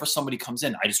 whenever somebody comes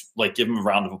in, I just like give them a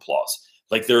round of applause.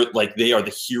 Like they are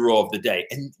the hero of the day.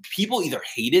 And people either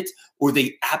hate it or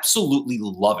they absolutely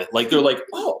love it. Like they're like,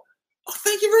 oh,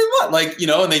 thank you very much. Like, you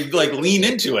know, and they like lean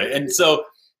into it. And so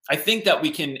I think that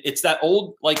it's that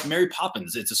old, like Mary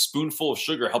Poppins, it's a spoonful of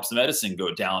sugar helps the medicine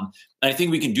go down. And I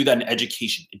think we can do that in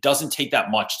education. It doesn't take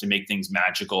that much to make things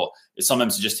magical.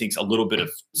 Sometimes it just takes a little bit of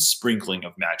sprinkling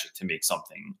of magic to make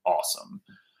something awesome.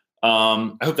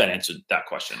 I hope that answered that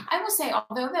question. I will say,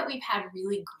 although that we've had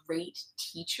really great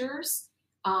teachers,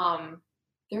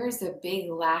 there is a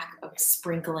big lack of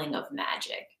sprinkling of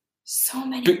magic. So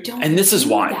many don't. And this is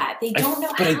why that. They don't know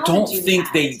how to do that. But I don't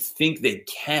think they think they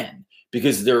can,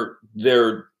 because they're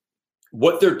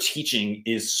what they're teaching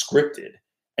is scripted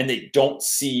and they don't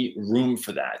see room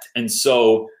for that. And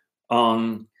so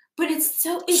but it's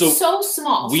so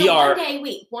small.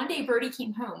 One day Birdie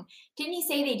came home. Didn't he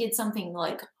say they did something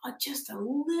like just a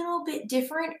little bit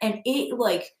different? And it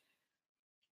like,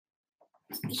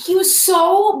 he was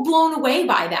so blown away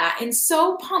by that and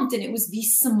so pumped. And it was the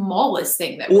smallest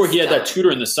thing that Or he had that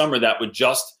tutor in the summer that would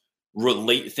just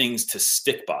relate things to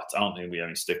stick bots. I don't think we have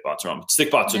any stick bots around.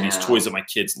 Stick bots are these toys that my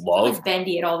kids love. Like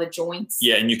bendy at all the joints.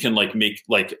 Yeah, and you can like make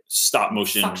like stop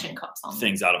motion suction cups on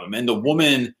things out of them. And the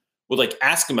woman would like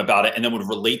ask him about it and then would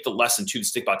relate the lesson to the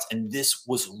stick bots. And this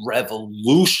was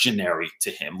revolutionary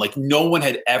to him. Like no one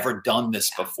had ever done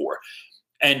this before.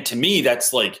 And to me,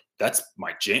 that's my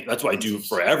jam. That's what I do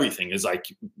for everything is I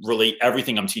relate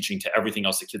everything I'm teaching to everything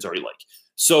else the kids already like.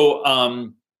 So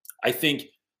I think,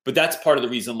 but that's part of the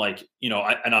reason, like, you know,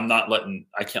 I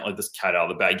can't let this cat out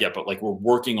of the bag yet, but like we're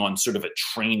working on sort of a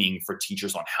training for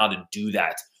teachers on how to do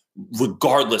that,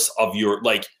 regardless of your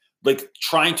like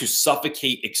trying to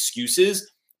suffocate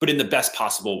excuses, but in the best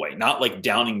possible way, not like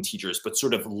downing teachers, but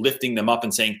sort of lifting them up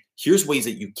and saying, here's ways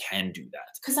that you can do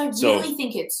that. Because I really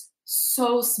think it's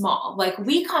so small. Like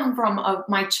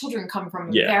my children come from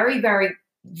a very, very,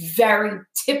 very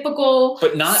typical,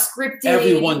 but not scripted,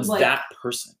 everyone's that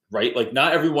person, right? Like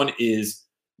not everyone is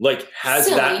like has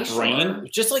silly, that brain. Sure.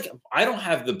 Just like I don't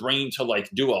have the brain to like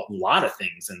do a lot of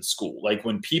things in school. Like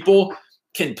when people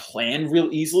can plan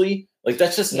real easily, like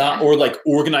that's just not, or like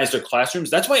organize their classrooms.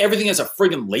 That's why everything has a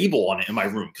friggin' label on it in my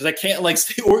room, because I can't like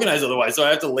stay organized otherwise. So I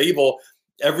have to label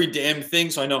every damn thing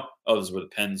so I know, oh, this is where the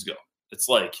pens go. It's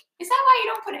like, is that why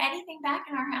you don't put anything back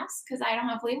in our house? Because I don't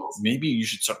have labels? Maybe you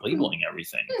should start labeling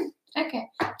everything. Okay.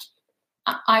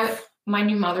 My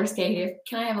new Mother's Day gift.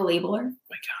 Can I have a labeler? Oh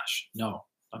my gosh, no.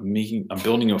 I'm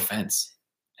building you a fence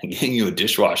and getting you a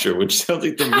dishwasher, which sounds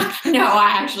like the no,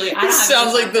 I don't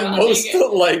sounds like the most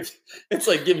like it's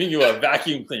like giving you a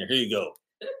vacuum cleaner. Here you go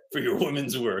for your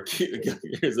women's work.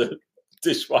 Here's a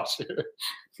dishwasher.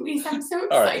 Please, I'm so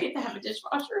excited to have a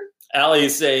dishwasher. Allie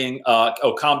is saying,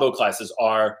 combo classes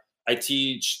are, I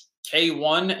teach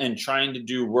K1 and trying to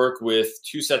do work with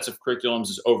 2 sets of curriculums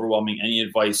is overwhelming. Any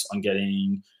advice on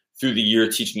getting through the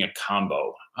year teaching a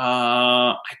combo?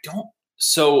 I don't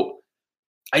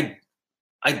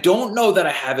know that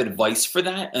I have advice for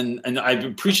that. And I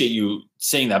appreciate you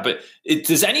saying that, but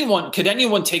could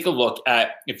anyone take a look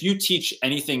at, if you teach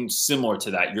anything similar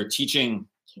to that, you're teaching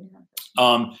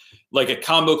like a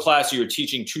combo class, or you're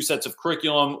teaching 2 sets of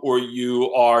curriculum, or you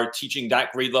are teaching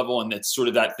that grade level and it's sort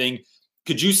of that thing.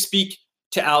 Could you speak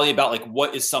to Allie about like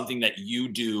what is something that you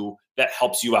do that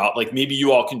helps you out? Like maybe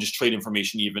you all can just trade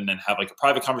information even and have like a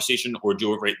private conversation, or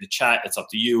do it right in the chat. It's up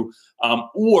to you.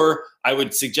 Or I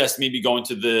would suggest maybe going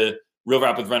to the Real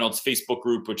Rap with Reynolds Facebook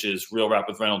group, which is Real Rap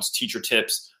with Reynolds Teacher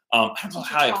Tips. I don't know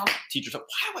how teacher talk.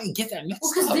 Why do I get that mixed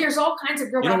up? Because there's all kinds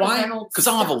of Real Rap with Reynolds. Because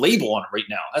I don't have a label on it right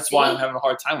now. That's why I'm having a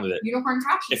hard time with it. Unicorn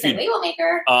Tractions, label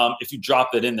maker. If you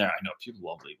drop that in there, I know people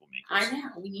love label makers. I know.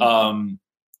 We need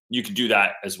you could do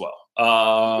that as well.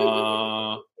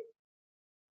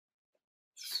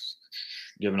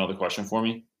 You have another question for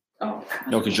me? Oh.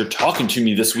 No, because you're talking to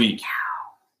me this week.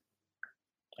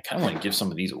 I kind of want to give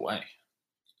some of these away.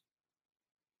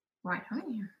 Why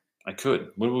don't you? I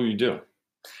could. What will you do?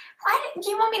 Do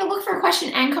you want me to look for a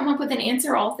question and come up with an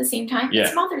answer all at the same time? Yeah.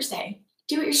 It's Mother's Day.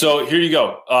 Do it yourself. So here you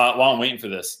go. While I'm waiting for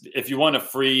this, if you want a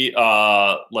free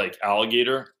like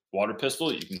alligator water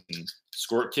pistol you can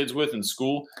squirt kids with in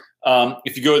school,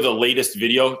 if you go to the latest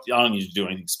video, I don't need to do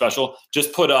anything special.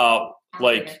 Just put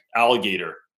like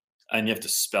alligator, and you have to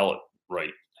spell it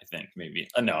right. I think maybe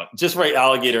no, just write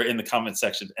alligator in the comment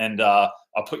section, and I'll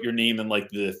put your name in like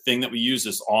the thing that we use,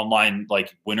 this online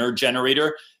like winner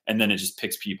generator, and then it just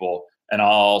picks people, and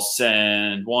I'll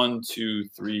send 1, 2,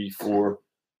 3, 4,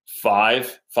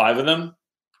 5 of them.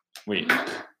 Wait,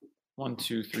 1,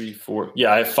 2, 3, 4.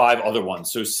 Yeah, I have 5 other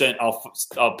ones. So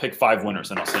I'll pick 5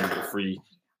 winners and I'll send you a free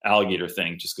alligator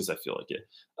thing just because I feel like it.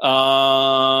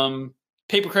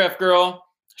 Papercraft Girl,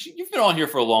 you've been on here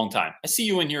for a long time. I see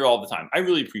you in here all the time. I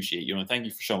really appreciate you and thank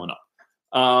you for showing up.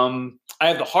 I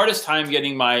have the hardest time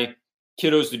getting my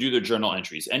kiddos to do their journal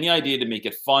entries. Any idea to make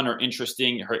it fun or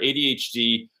interesting? Her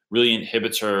ADHD really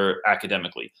inhibits her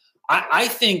academically. I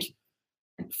think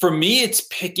for me, it's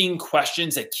picking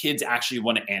questions that kids actually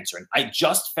want to answer. And I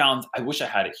just found, I wish I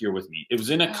had it here with me. It was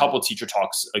in a couple teacher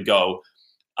talks ago.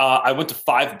 I went to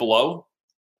Five Below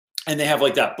and they have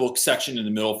like that book section in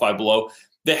the middle of Five Below.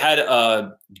 They had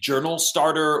a journal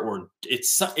starter, or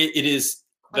it is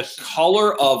the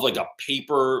color of like a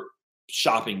paper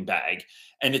shopping bag.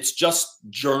 And it's just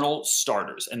journal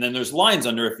starters. And then there's lines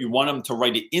under if you want them to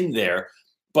write it in there.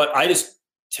 But I just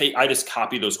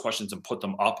copy those questions and put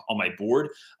them up on my board.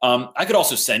 I could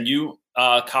also send you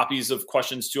copies of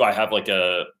questions too. I have like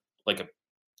a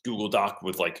Google Doc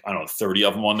with like, I don't know, 30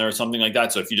 of them on there or something like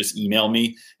that. So if you just email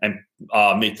me and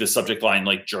make the subject line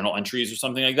like journal entries or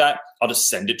something like that, I'll just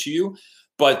send it to you.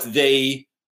 But they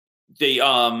what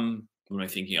am I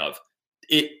thinking of?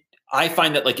 I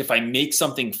find that like if I make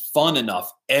something fun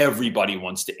enough, everybody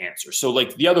wants to answer. So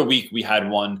like the other week we had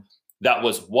one that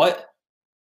was what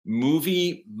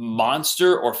movie,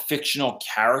 monster, or fictional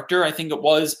character, I think it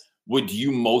was, would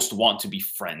you most want to be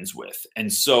friends with?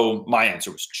 And so my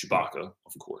answer was Chewbacca,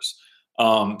 of course,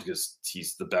 because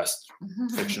he's the best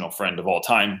fictional friend of all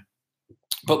time.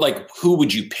 But like, who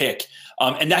would you pick?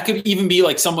 And that could even be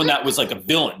like someone that was like a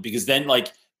villain, because then like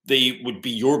they would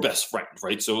be your best friend,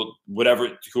 right? So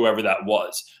whoever that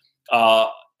was.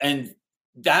 And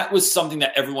that was something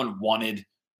that everyone wanted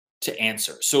to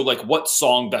answer. So like, what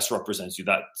song best represents you?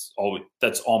 That's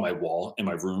on my wall in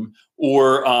my room.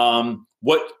 Or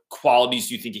what qualities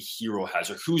do you think a hero has?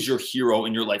 Or who's your hero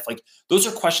in your life? Like, those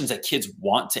are questions that kids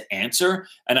want to answer.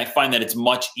 And I find that it's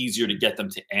much easier to get them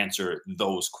to answer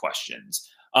those questions.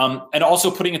 And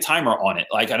also putting a timer on it.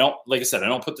 Like I said, I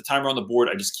don't put the timer on the board.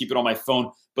 I just keep it on my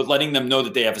phone, but letting them know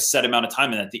that they have a set amount of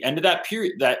time. And at the end of that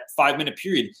period, that 5-minute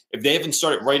period, if they haven't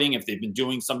started writing, if they've been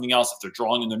doing something else, if they're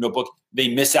drawing in their notebook,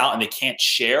 they miss out and they can't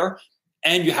share.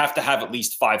 And you have to have at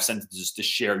least 5 sentences to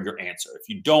share your answer. If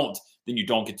you don't, then you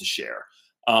don't get to share.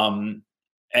 And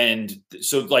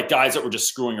so like guys that were just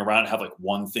screwing around have like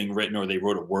one thing written or they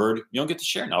wrote a word, you don't get to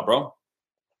share now, bro.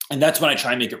 And that's when I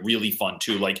try and make it really fun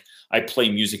too. Like I play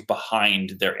music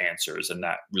behind their answers and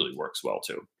that really works well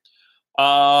too.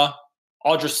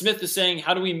 Audra Smith is saying,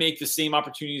 how do we make the same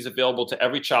opportunities available to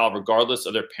every child, regardless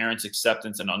of their parents'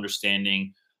 acceptance and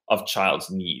understanding of child's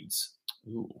needs?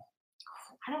 Ooh.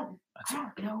 I don't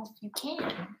know if you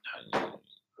can.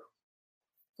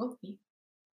 Okay.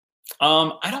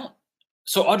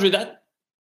 So Audrey,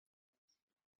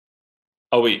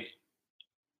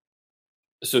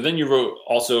 so then you wrote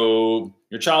also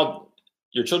your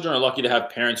children are lucky to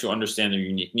have parents who understand their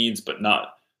unique needs, but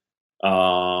not,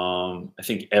 I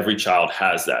think every child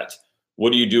has that.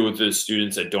 What do you do with the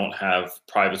students that don't have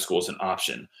private school as an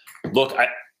option? Look,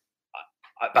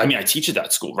 I mean, I teach at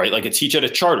that school, right? Like I teach at a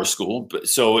charter school, but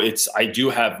so I do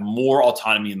have more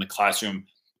autonomy in the classroom,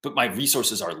 but my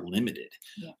resources are limited.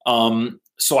 Yeah.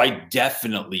 So I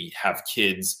definitely have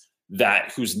kids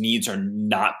whose needs are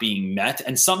not being met.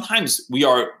 And sometimes we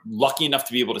are lucky enough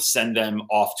to be able to send them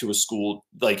off to a school,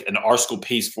 and our school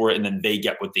pays for it and then they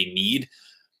get what they need,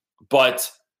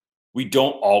 but we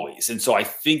don't always. And so I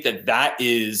think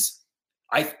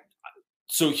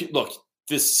look,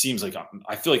 this seems like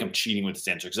I feel like I'm cheating with this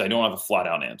answer because I don't have a flat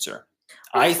out answer.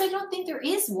 I don't think there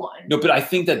is one. No, but I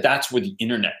think that's where the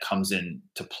internet comes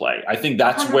into play. I think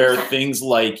that's 100%. Where things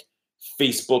like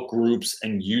Facebook groups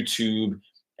and YouTube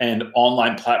and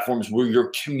online platforms where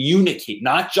you're communicating,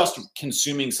 not just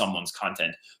consuming someone's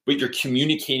content, but you're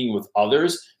communicating with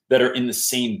others that are in the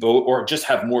same boat or just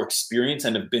have more experience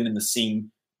and have been in the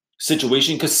same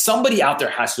situation. Because somebody out there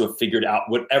has to have figured out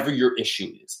whatever your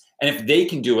issue is. And if they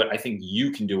can do it, I think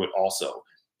you can do it also.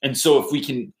 And so if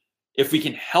we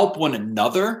can help one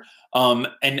another,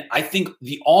 and I think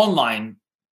the online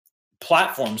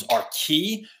platforms are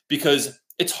key because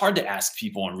it's hard to ask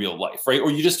people in real life, right?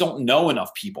 Or you just don't know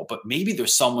enough people, but maybe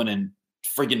there's someone in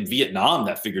friggin' Vietnam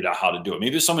that figured out how to do it. Maybe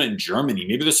there's someone in Germany,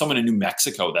 maybe there's someone in New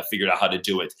Mexico that figured out how to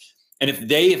do it. And if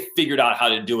they have figured out how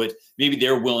to do it, maybe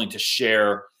they're willing to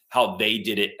share how they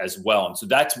did it as well. And so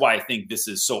that's why I think this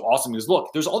is so awesome because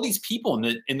look, there's all these people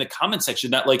in the comment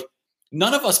section that like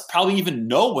none of us probably even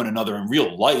know one another in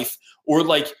real life or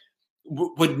like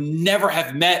would never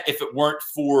have met if it weren't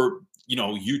for,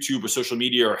 YouTube or social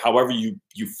media or however you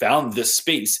found this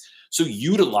space. So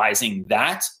utilizing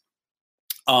that,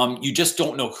 you just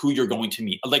don't know who you're going to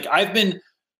meet. Like I've been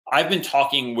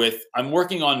talking with, I'm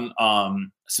working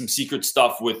on some secret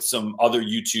stuff with some other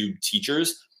YouTube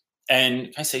teachers. And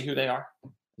can I say who they are?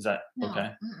 Is that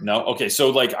okay? No? Okay. So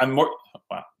like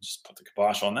wow, just put the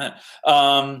kibosh on that.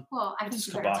 Well, I think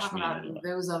you better talk about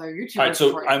those other YouTubers. All right.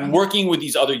 So I'm working with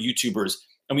these other YouTubers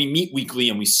and we meet weekly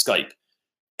and we Skype.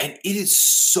 And it is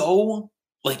so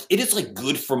it is like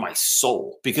good for my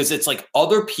soul because it's like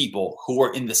other people who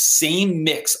are in the same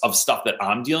mix of stuff that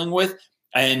I'm dealing with.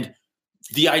 And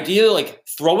the idea, like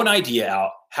throw an idea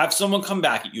out, have someone come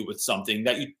back at you with someone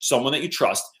that you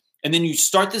trust. And then you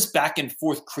start this back and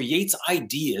forth, creates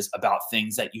ideas about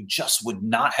things that you just would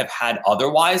not have had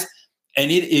otherwise. And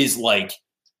it is like,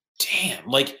 damn,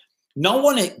 like no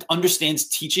one understands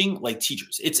teaching like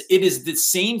teachers. It is the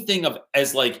same thing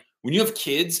as like when you have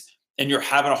kids and you're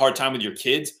having a hard time with your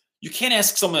kids, you can't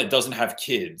ask someone that doesn't have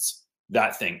kids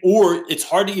that thing. Or it's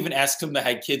hard to even ask them that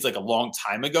had kids like a long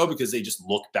time ago because they just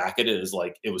look back at it as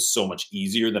like it was so much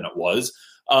easier than it was.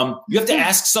 You have to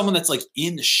ask someone that's like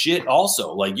in the shit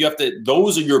also. Like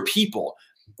those are your people.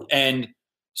 And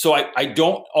so I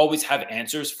don't always have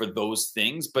answers for those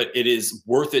things, but it is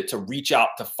worth it to reach out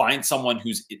to find someone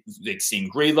who's like same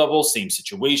grade level, same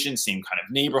situation, same kind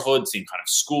of neighborhood, same kind of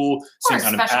school, same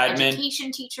kind of admin.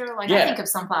 Education teacher. Like I think of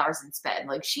Sunflowers in Sped.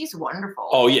 Like she's wonderful.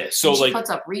 Oh yeah. So she puts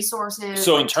up resources.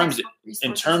 So in terms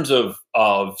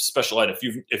of special ed,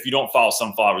 if you don't follow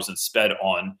Sunflowers in Sped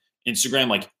on Instagram,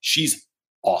 like she's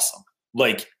awesome.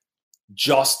 Like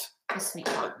just a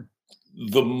sweetheart.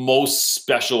 The most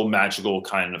special, magical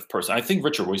kind of person. I think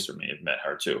Richard Oyster may have met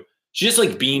her too. She just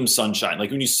like beams sunshine.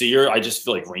 Like when you see her, I just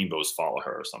feel like rainbows follow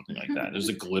her or something like that. There's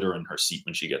a glitter in her seat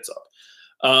when she gets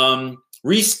up.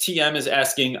 Reese TM is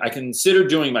asking, I consider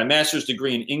doing my master's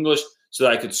degree in English so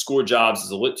that I could score jobs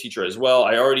as a lit teacher as well.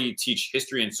 I already teach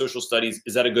history and social studies.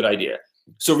 Is that a good idea?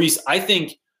 So Reese, I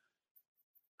think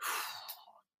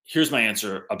here's my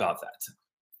answer about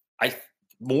that.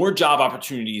 More job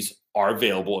opportunities are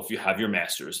available if you have your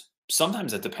master's.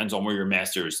 Sometimes that depends on where your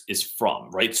master's is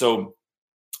from, right? So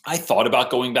I thought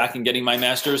about going back and getting my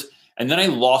master's, and then I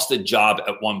lost a job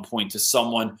at one point to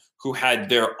someone who had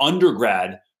their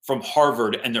undergrad from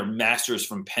Harvard and their master's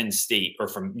from Penn State or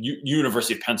from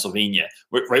University of Pennsylvania,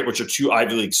 right, which are two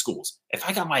Ivy League schools. If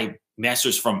I got my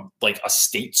master's from like a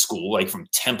state school, like from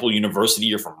Temple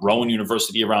University or from Rowan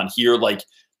University around here, like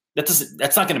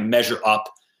that's not going to measure up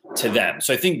to them.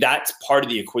 So I think that's part of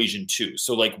the equation too.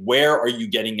 So like, where are you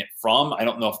getting it from? I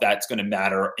don't know if that's going to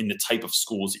matter in the type of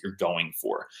schools that you're going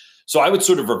for. So I would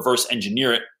sort of reverse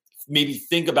engineer it, maybe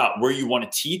think about where you want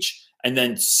to teach and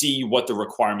then see what the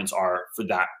requirements are for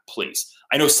that place.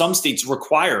 I know some states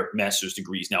require master's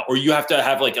degrees now, or you have to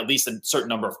have like at least a certain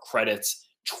number of credits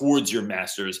towards your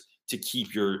master's to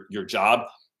keep your job.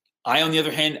 I, on the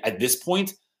other hand, at this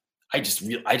point, I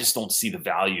just don't see the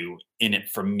value in it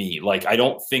for me. Like, I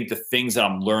don't think the things that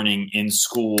I'm learning in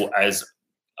school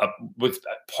with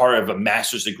part of a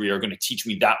master's degree are going to teach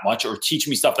me that much or teach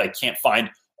me stuff that I can't find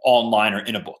online or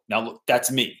in a book. Now, look,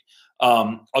 that's me.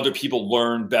 Other people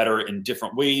learn better in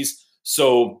different ways.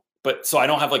 So I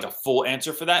don't have like a full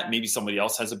answer for that. Maybe somebody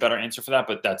else has a better answer for that,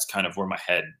 but that's kind of where my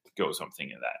head goes when I'm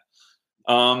thinking of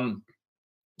that.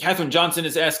 Catherine Johnson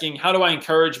is asking, how do I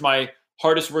encourage my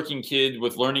hardest working kid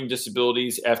with learning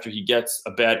disabilities after he gets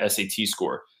a bad SAT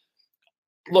score?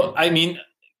 Look, I mean,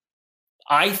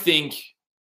 I think,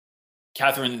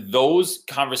 Catherine, those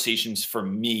conversations for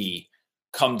me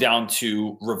come down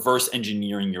to reverse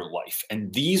engineering your life.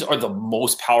 And these are the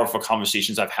most powerful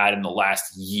conversations I've had in the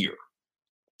last year.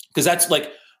 Because that's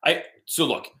like, so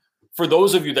look, for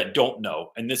those of you that don't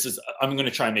know, and I'm going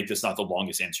to try and make this not the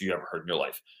longest answer you ever heard in your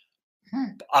life.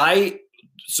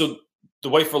 So the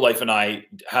Wife for Life and I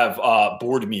have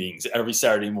board meetings every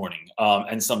Saturday morning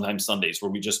and sometimes Sundays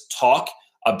where we just talk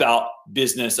about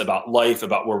business, about life,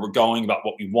 about where we're going, about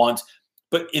what we want.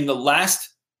 But in the last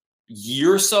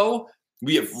year or so,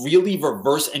 we have really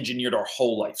reverse engineered our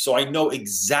whole life. So I know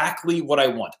exactly what I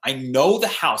want. I know the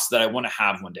house that I want to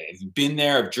have one day. I've been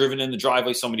there. I've driven in the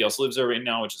driveway. Somebody else lives there right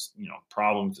now, which is, a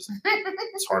problem because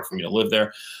it's hard for me to live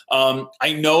there.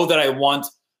 I know that I want,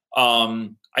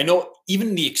 I know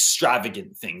even the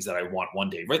extravagant things that I want one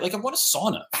day, right? Like I want a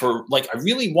sauna I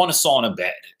really want a sauna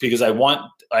bed because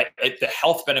the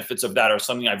health benefits of that are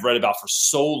something I've read about for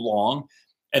so long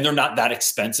and they're not that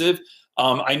expensive.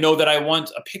 I know that I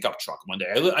want a pickup truck one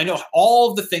day. I know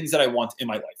all of the things that I want in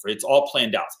my life, right? It's all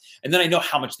planned out. And then I know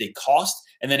how much they cost.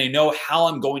 And then I know how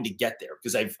I'm going to get there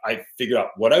because I've figured out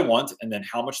what I want and then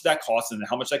how much that costs and then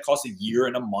how much that costs a year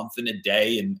and a month and a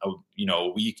day and a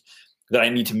week that I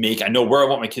need to make. I know where I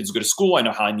want my kids to go to school. I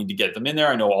know how I need to get them in there.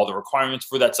 I know all the requirements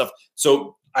for that stuff.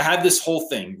 So I have this whole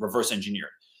thing reverse engineered.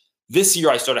 This year,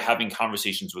 I started having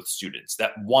conversations with students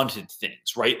that wanted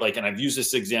things, right? Like, and I've used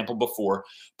this example before,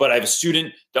 but I have a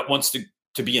student that wants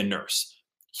to be a nurse.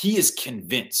 He is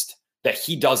convinced that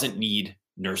he doesn't need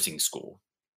nursing school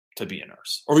to be a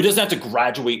nurse, or he doesn't have to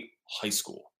graduate high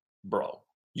school. Bro,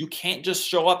 you can't just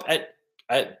show up at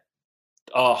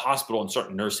a hospital and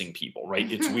start nursing people, right?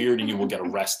 It's weird and you will get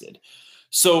arrested.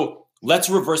 So let's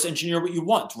reverse engineer what you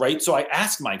want, right? So I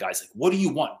ask my guys, like, what do you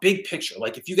want? Big picture.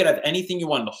 Like, if you could have anything you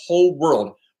want in the whole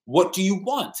world, what do you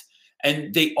want?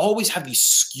 And they always have these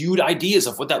skewed ideas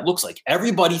of what that looks like.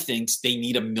 Everybody thinks they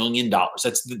need $1 million.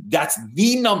 That's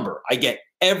the number I get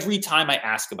every time I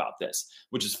ask about this,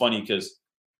 which is funny because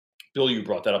Bill, you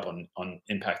brought that up on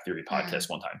Impact Theory podcast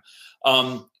one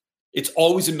time. It's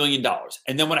always $1 million.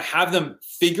 And then when I have them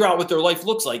figure out what their life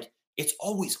looks like, it's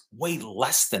always way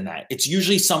less than that. It's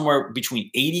usually somewhere between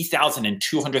 $80,000 and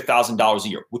 $200,000 a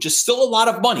year, which is still a lot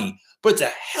of money, but it's a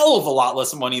hell of a lot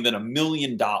less money than $1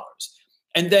 million.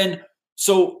 And then,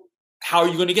 so how are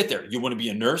you going to get there? You want to be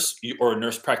a nurse or a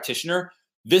nurse practitioner?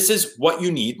 This is what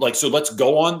you need. Like, so let's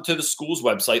go on to the school's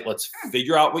website. Let's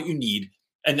figure out what you need.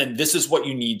 And then this is what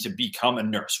you need to become a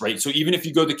nurse, right? So even if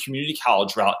you go the community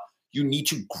college route, you need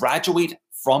to graduate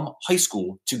from high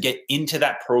school to get into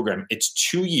that program. It's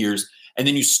 2 years. And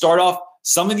then you start off,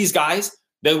 some of these guys,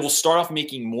 they will start off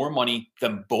making more money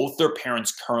than both their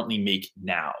parents currently make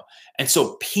now. And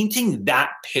so painting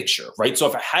that picture, right? So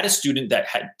if I had a student that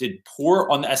did poor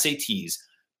on the SATs,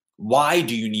 why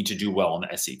do you need to do well on the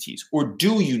SATs? Or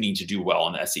do you need to do well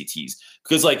on the SATs?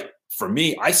 Because like, for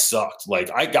me, I sucked. Like,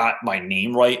 I got my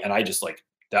name right. And I just like,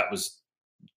 that was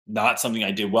not something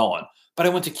I did well on. But I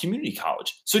went to community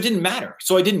college, so it didn't matter.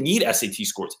 So I didn't need SAT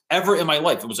scores ever in my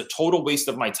life. It was a total waste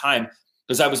of my time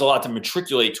because I was allowed to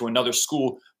matriculate to another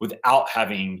school without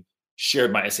having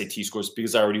shared my SAT scores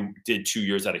because I already did 2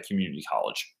 years at a community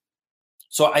college.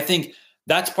 So I think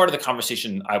that's part of the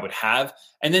conversation I would have.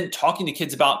 And then talking to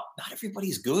kids about not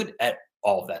everybody's good at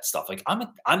all of that stuff. Like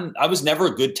I was never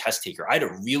a good test taker. I had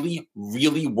to really,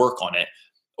 really work on it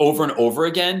over and over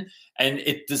again. And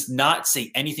it does not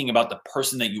say anything about the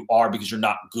person that you are because you're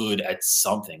not good at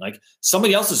something. Like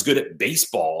somebody else is good at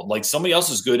baseball. Like somebody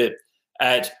else is good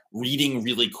at reading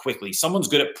really quickly. Someone's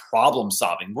good at problem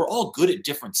solving. We're all good at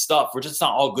different stuff. We're just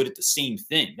not all good at the same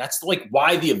thing. That's like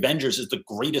why the Avengers is the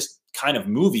greatest kind of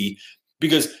movie,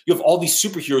 because you have all these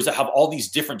superheroes that have all these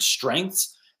different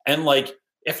strengths. And like,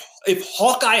 if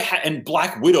Hawkeye and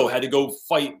Black Widow had to go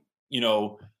fight,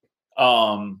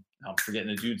 I'm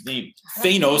forgetting the dude's name,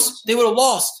 Thanos, they would have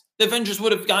lost. The Avengers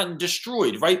would have gotten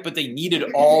destroyed, right? But they needed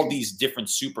all these different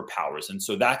superpowers. And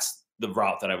so that's the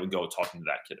route that I would go talking to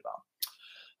that kid about.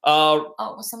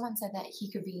 Someone said that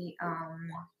he could be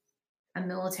a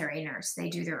military nurse. They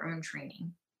do their own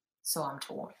training. So I'm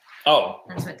told. Oh.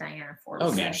 That's what Diana Forbes That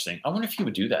would be said. interesting. I wonder if he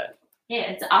would do that. Yeah,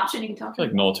 it's an option you can talk I feel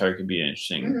like military could be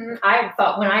interesting. Mm-hmm. I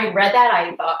thought when I read that,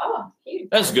 I thought,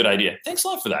 that's a good idea. Thanks a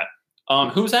lot for that.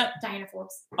 Who was that? Diana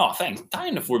Forbes. Oh, thanks.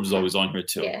 Diana Forbes is always on here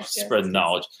too. Yeah, spreading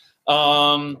knowledge.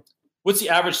 What's the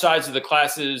average size of the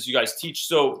classes you guys teach?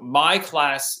 So my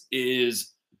class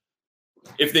is,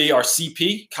 if they are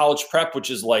CP, college prep, which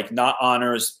is like not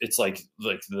honors, it's like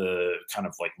the kind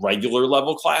of like regular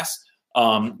level class,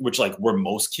 which like where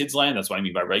most kids land. That's what I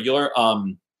mean by regular.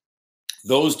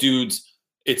 Those dudes,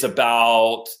 it's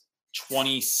about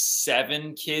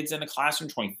 27 kids in a classroom,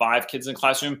 25 kids in a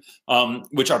classroom,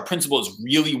 which our principal has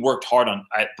really worked hard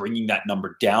at bringing that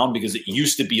number down, because it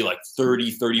used to be like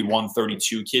 30, 31,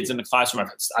 32 kids in the classroom.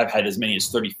 I've had as many as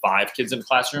 35 kids in the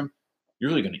classroom.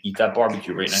 You're really going to eat that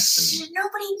barbecue right next to me.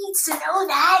 Nobody needs to know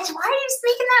that. Why are you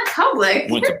making that public?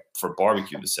 Went for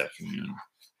barbecue this afternoon.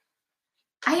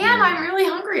 I am. I'm really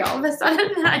hungry all of a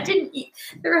sudden, and I didn't eat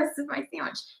the rest of my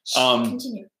sandwich.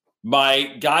 Continue.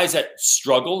 My guys that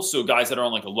struggle, so guys that are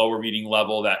on like a lower reading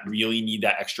level that really need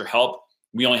that extra help,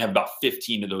 we only have about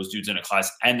 15 of those dudes in a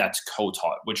class, and that's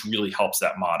co-taught, which really helps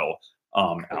that model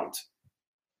out.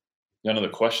 You got another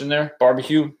question there?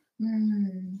 Barbecue?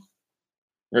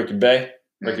 Ricky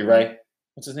Ray?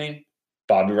 What's his name?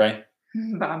 Bobby Ray.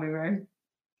 Bobby Ray.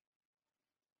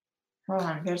 Hold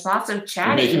on, there's lots of chat.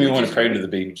 You're making me want to pray to the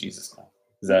baby Jesus now,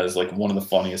 because that is like one of the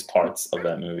funniest parts of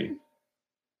that movie.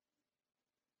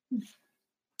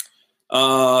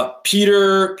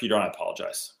 Peter, I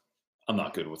apologize. I'm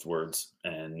not good with words,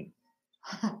 and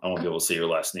I won't be able to say your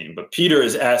last name. But Peter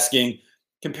is asking,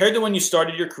 compared to when you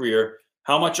started your career,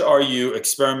 how much are you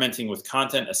experimenting with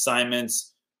content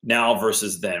assignments now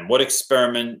versus then? What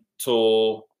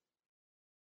experimental,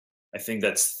 I think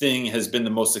that's thing, has been the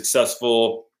most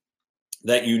successful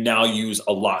that you now use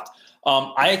a lot?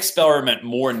 I experiment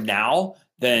more now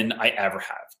than I ever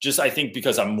have. Just, I think,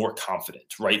 because I'm more confident,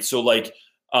 right? So like,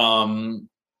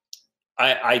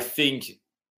 I think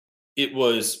it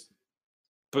was,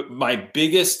 but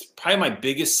probably my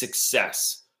biggest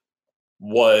success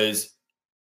was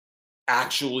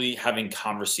actually having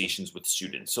conversations with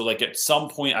students. So like at some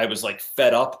point I was like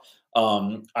fed up.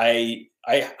 I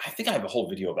think I have a whole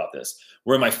video about this,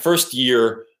 where in my first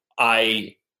year,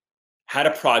 I had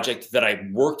a project that I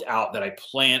worked out, that I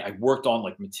planned, I worked on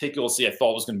like meticulously. I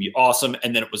thought it was going to be awesome.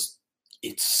 And then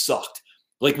it sucked.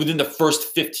 Like within the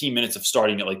first 15 minutes of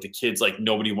starting it, like the kids, like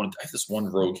nobody wanted, I have this one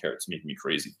rogue hair, it's making me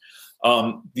crazy.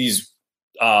 Nobody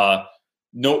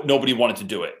wanted to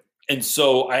do it. And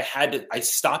so I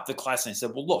stopped the class and I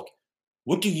said, well, look,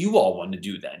 what do you all want to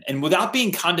do then? And without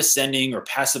being condescending or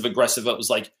passive aggressive, it was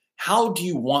like, how do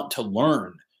you want to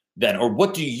learn then? Or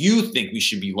what do you think we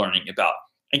should be learning about?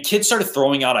 And kids started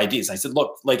throwing out ideas. I said,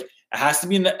 look, like it has to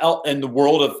be in the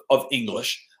world of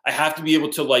English. I have to be able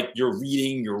to, like, you're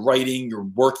reading, you're writing, you're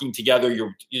working together.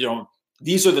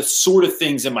 These are the sort of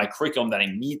things in my curriculum that I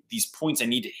need, these points I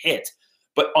need to hit.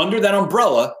 But under that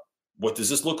umbrella, what does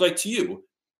this look like to you?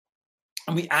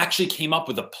 And we actually came up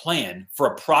with a plan for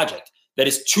a project that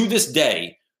is, to this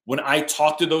day, when I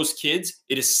talk to those kids,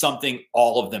 it is something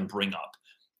all of them bring up.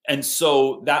 And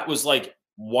so that was like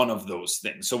one of those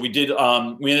things. So we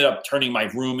ended up turning my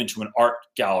room into an art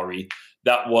gallery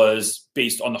that was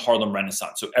based on the Harlem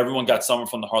Renaissance. So everyone got someone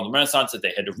from the Harlem Renaissance that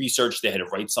they had to research, they had to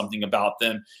write something about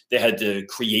them, they had to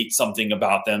create something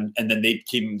about them, and then they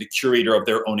became the curator of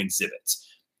their own exhibits.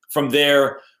 From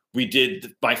there,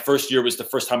 my first year was the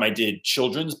first time I did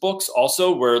children's books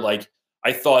also, where like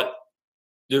I thought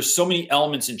there's so many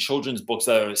elements in children's books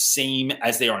that are the same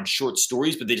as they are in short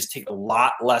stories, but they just take a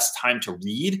lot less time to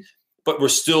read. But we're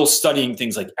still studying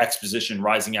things like exposition,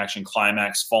 rising action,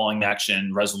 climax, falling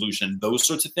action, resolution, those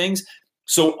sorts of things.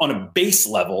 So on a base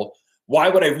level, why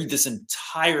would I read this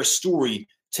entire story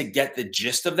to get the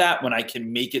gist of that when I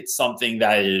can make it something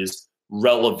that is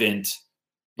relevant,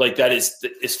 like that is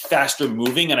faster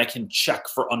moving, and I can check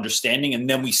for understanding, and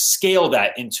then we scale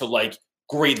that into like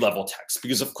grade level text,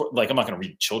 because of course, like I'm not going to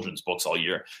read children's books all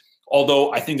year.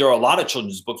 Although I think there are a lot of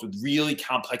children's books with really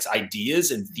complex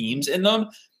ideas and themes in them.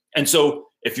 And so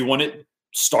if you want to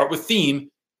start with theme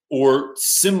or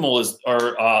symbolism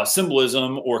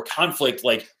or conflict,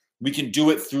 like we can do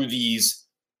it through these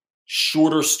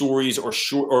shorter stories or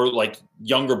like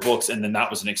younger books. And then that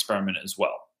was an experiment as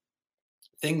well.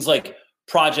 Things like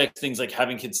projects, things like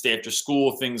having kids stay after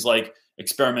school, things like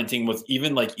experimenting with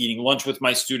even like eating lunch with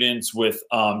my students, with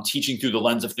teaching through the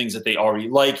lens of things that they already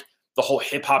like. The whole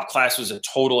hip hop class was a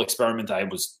total experiment that I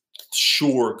was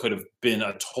sure could have been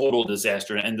a total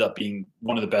disaster and ended up being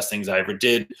one of the best things I ever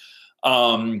did.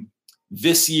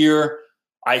 This year,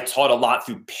 I taught a lot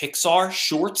through Pixar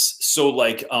shorts. So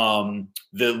like the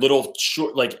little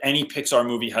short, like any Pixar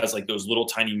movie has like those little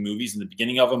tiny movies in the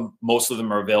beginning of them. Most of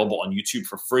them are available on YouTube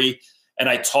for free. And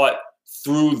I taught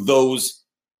through those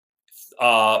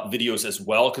videos as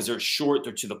well, because they're short,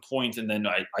 they're to the point, and then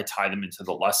I tie them into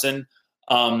the lesson.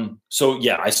 So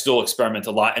yeah, I still experiment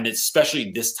a lot, and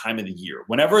especially this time of the year,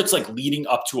 whenever it's like leading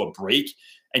up to a break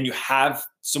and you have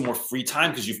some more free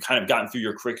time because you've kind of gotten through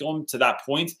your curriculum to that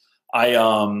point,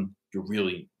 you're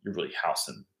really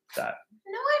housing that.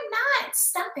 No, I'm not.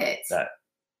 Stop it. That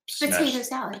potato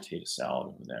salad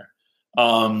over there.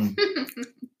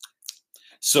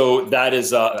 So that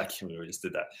is, I can't believe I just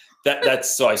did that.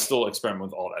 That's, so I still experiment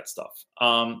with all that stuff.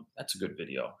 That's a good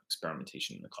video,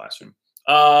 experimentation in the classroom.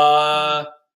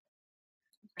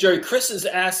 Jerry, Chris is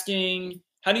asking,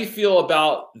 how do you feel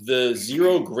about the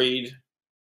zero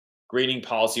grading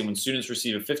policy when students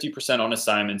receive a 50% on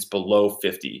assignments below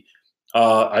 50?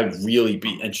 I'd really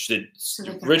be interested.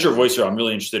 Richard Voicer, I'm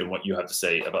really interested in what you have to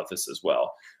say about this as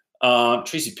well.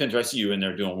 Tracy Pinter, I see you in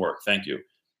there doing work. Thank you.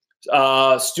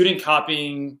 Student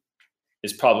copying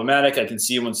is problematic. I can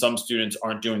see when some students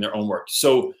aren't doing their own work.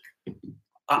 So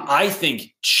I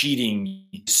think cheating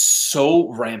is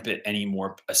so rampant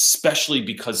anymore, especially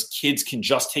because kids can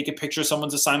just take a picture of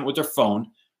someone's assignment with their phone.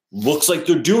 Looks like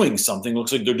they're doing something,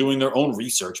 looks like they're doing their own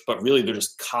research, but really they're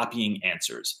just copying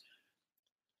answers.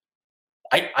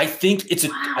 I think it's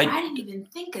I didn't even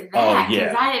think of that,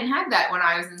 because I didn't have that when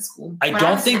I was in school. I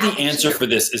don't think the answer for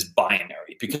this is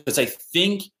binary, because I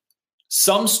think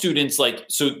some students the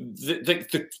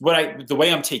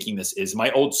way I'm taking this is, my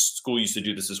old school used to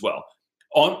do this as well.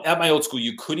 at my old school,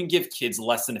 you couldn't give kids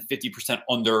less than a 50%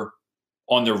 on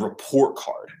their report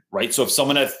card, right? So if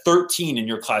someone had 13 in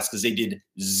your class because they did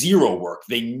zero work,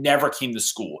 they never came to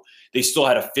school, they still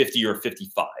had a 50 or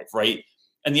 55, right?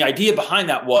 And the idea behind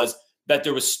that was that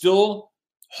there was still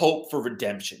hope for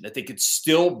redemption, that they could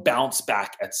still bounce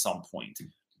back at some point.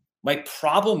 My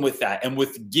problem with that, and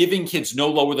with giving kids no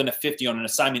lower than a 50 on an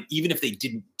assignment, even if they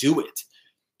didn't do it,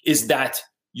 is that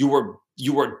you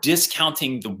are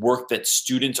discounting the work that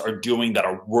students are doing that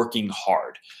are working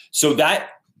hard. So that,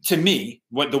 to me,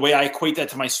 the way I equate that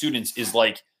to my students is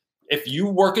like, if you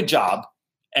work a job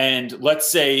and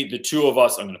let's say the two of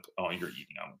us, you're eating, I'm going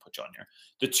to put you on here.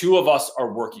 The two of us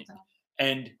are working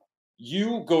and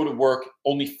you go to work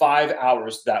only 5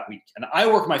 hours that week. And I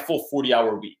work my full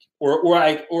 40-hour week or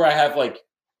I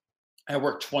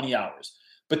work 20 hours.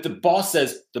 But the boss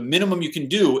says the minimum you can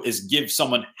do is give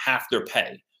someone half their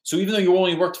pay. So even though you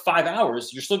only worked 5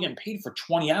 hours, you're still getting paid for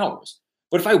 20 hours.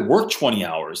 But if I work 20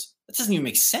 hours, that doesn't even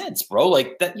make sense, bro.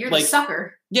 Like that, you're the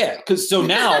sucker. Yeah, because so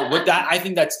now what that I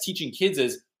think that's teaching kids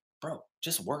is, bro,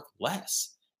 just work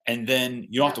less, and then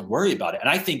you don't have to worry about it. And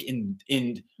I think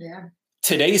in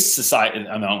today's society, I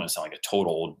mean, I'm going to sound like a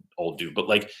total old dude, but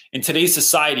like in today's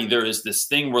society, there is this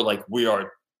thing where like we're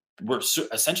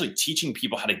essentially teaching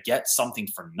people how to get something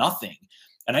for nothing,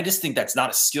 and I just think that's not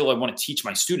a skill I want to teach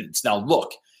my students. Now,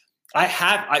 look, I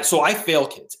fail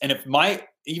kids, and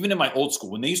even in my old school,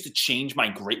 when they used to change my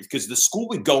grade, because the school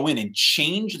would go in and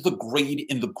change the grade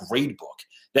in the grade book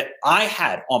that I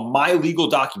had on my legal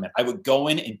document, I would go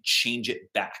in and change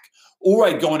it back. Or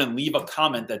I'd go in and leave a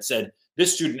comment that said,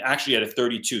 this student actually had a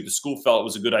 32. The school felt it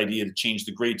was a good idea to change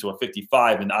the grade to a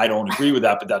 55, and I don't agree with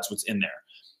that, but that's what's in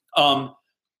there.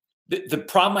 The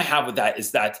problem I have with that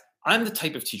is that I'm the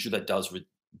type of teacher that does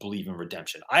believe in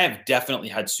redemption. I have definitely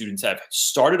had students that have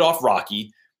started off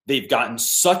rocky. They've gotten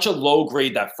such a low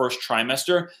grade that first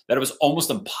trimester that it was almost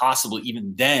impossible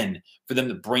even then for them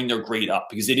to bring their grade up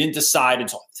because they didn't decide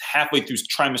until halfway through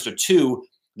trimester 2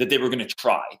 that they were going to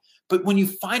try. But when you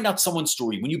find out someone's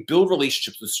story, when you build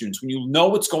relationships with students, when you know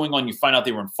what's going on, you find out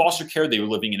they were in foster care, they were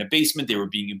living in a basement, they were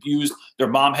being abused, their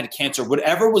mom had cancer,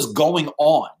 whatever was going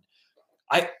on.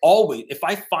 If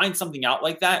I find something out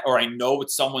like that, or I know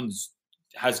what someone's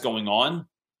has going on,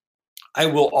 I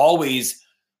will always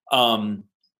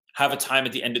have a time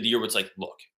at the end of the year where it's like,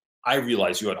 look, I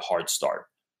realize you had a hard start.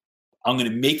 I'm going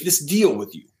to make this deal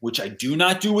with you, which I do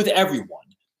not do with everyone.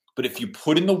 But if you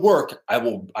put in the work, I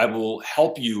will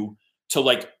help you to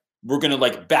we're going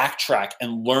to backtrack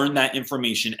and learn that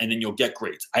information, and then you'll get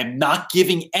grades. I'm not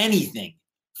giving anything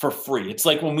for free. It's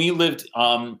like when we lived,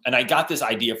 and I got this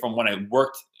idea from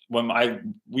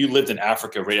we lived in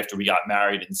Africa right after we got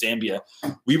married in Zambia.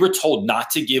 We were told not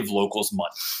to give locals money.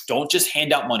 Don't just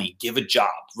hand out money, give a job,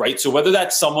 right? So whether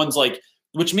that's someone's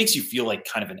which makes you feel like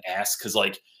kind of an ass because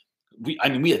we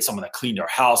had someone that cleaned our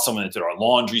house, someone that did our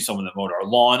laundry, someone that mowed our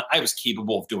lawn. I was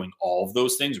capable of doing all of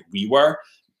those things. We were,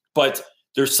 but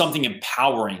there's something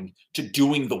empowering to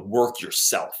doing the work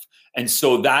yourself. And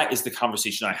so that is the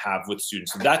conversation I have with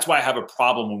students. And that's why I have a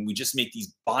problem when we just make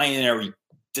these binary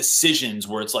decisions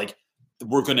where it's like,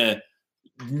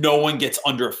 no one gets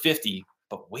under a 50,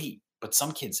 but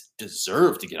some kids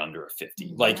deserve to get under a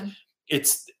 50. Mm-hmm.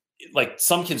 It's like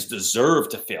some kids deserve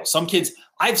to fail.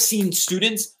 I've seen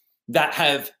students that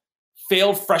have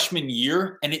failed freshman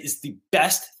year, and it is the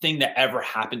best thing that ever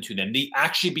happened to them. They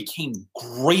actually became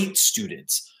great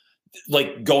students.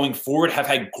 Going forward, have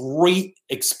had great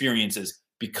experiences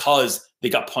because they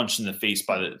got punched in the face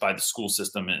by the school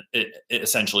system,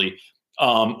 essentially,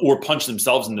 or punched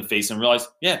themselves in the face and realized,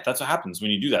 yeah, that's what happens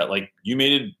when you do that. You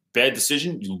made a bad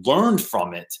decision, you learned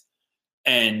from it,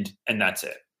 and that's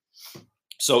it.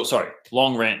 So sorry,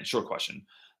 long rant, short question.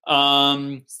 All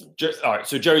right.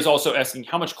 So Jerry's also asking,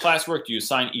 how much classwork do you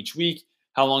assign each week?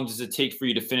 How long does it take for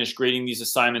you to finish grading these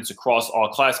assignments across all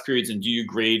class periods? And do you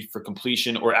grade for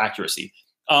completion or accuracy?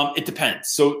 It depends.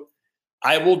 So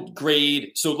I will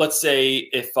grade. So let's say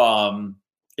if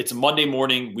it's a Monday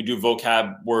morning, we do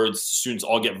vocab words. Students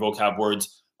all get vocab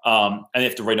words, and they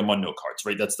have to write them on note cards,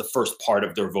 right? That's the first part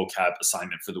of their vocab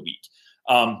assignment for the week.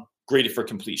 Graded for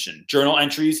completion. Journal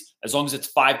entries, as long as it's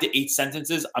 5 to 8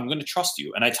 sentences, I'm going to trust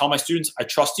you. And I tell my students, I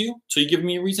trust you, so you give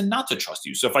me a reason not to trust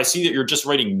you. So if I see that you're just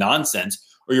writing nonsense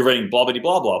or you're writing blah, blah,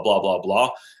 blah, blah, blah, blah,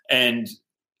 blah, and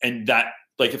that,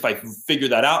 if I figure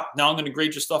that out, now I'm going to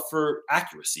grade your stuff for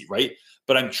accuracy, right?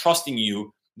 But I'm trusting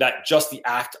you that just the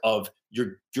act of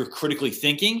you're critically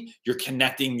thinking, you're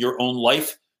connecting your own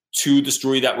life to the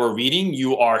story that we're reading,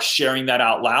 you are sharing that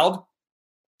out loud,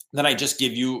 then I just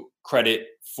give you credit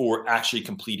for actually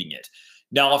completing it.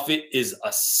 Now, if it is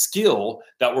a skill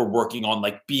that we're working on,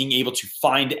 like being able to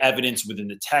find evidence within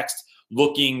the text,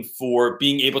 looking for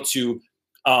being able to,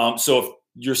 so if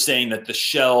you're saying that the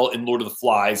shell in Lord of the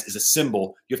Flies is a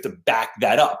symbol, you have to back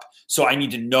that up. So I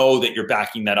need to know that you're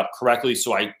backing that up correctly.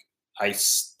 So I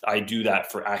do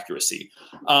that for accuracy.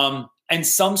 And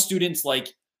some students,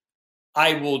 like,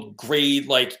 I will grade,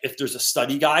 like, if there's a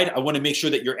study guide, I want to make sure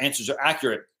that your answers are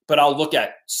accurate, but I'll look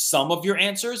at some of your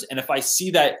answers. And if I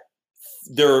see that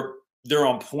they're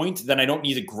on point, then I don't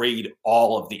need to grade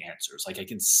all of the answers. Like, I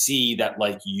can see that,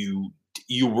 like,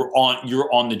 you're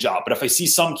on the job. But if I see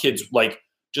some kids like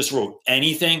just wrote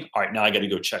anything, all right, now I got to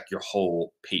go check your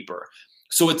whole paper.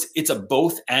 So it's a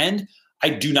both end. I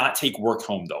do not take work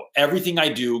home though. Everything I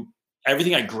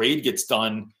grade gets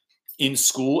done in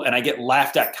school, and I get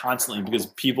laughed at constantly because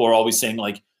people are always saying,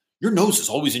 like, your nose is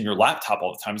always in your laptop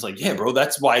all the time. It's like, yeah, bro,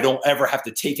 that's why I don't ever have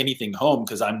to take anything home,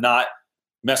 because I'm not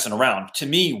messing around. To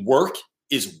me, work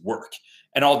is work.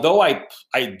 And although I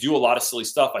do a lot of silly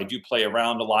stuff, I do play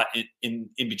around a lot in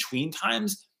between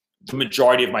times, the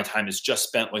majority of my time is just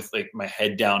spent with, like, my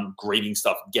head down, grading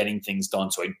stuff, getting things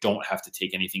done, so I don't have to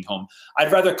take anything home.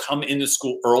 I'd rather come into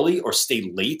school early or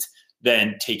stay late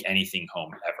than take anything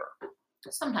home ever.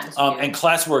 Sometimes. And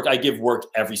classwork, I give work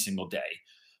every single day.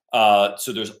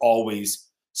 So there's always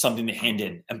something to hand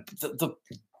in. And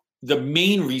the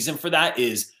main reason for that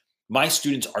is my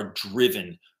students are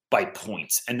driven by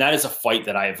points. And that is a fight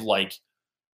that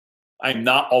I'm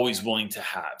not always willing to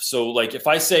have. So, like, if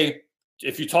I say,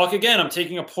 if you talk again, I'm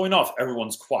taking a point off,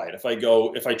 everyone's quiet. If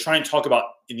I try and talk about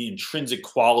the intrinsic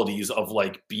qualities of,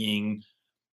 like, being,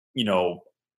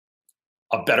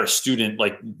 a better student,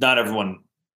 like, not everyone,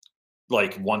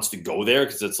 like, wants to go there,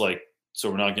 because it's like, so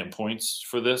we're not getting points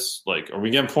for this? Like, are we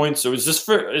getting points? Or is this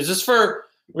for,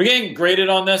 we're getting graded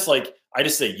on this? Like, I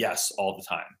just say yes all the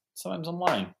time. Sometimes I'm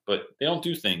lying, but they don't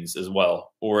do things as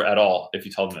well or at all if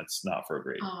you tell them it's not for a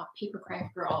grade.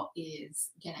 Papercraft Girl is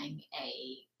getting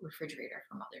a refrigerator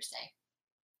for Mother's Day.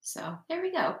 So there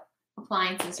we go.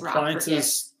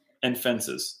 Appliances and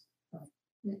fences.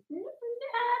 The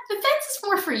fence is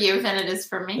more for you than it is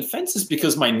for me. The fence is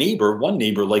because one neighbor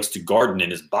likes to garden in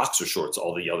his boxer shorts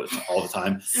all the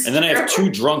time. And then I have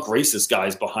two drunk racist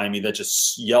guys behind me that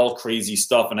just yell crazy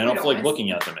stuff, and I don't feel like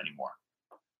looking at them anymore.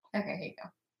 Okay, here you go.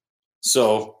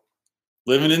 So,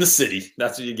 living in the city,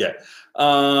 that's what you get.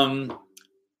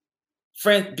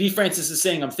 B. Francis is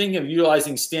saying, I'm thinking of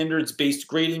utilizing standards-based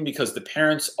grading because the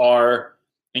parents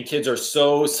and kids are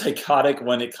so psychotic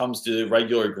when it comes to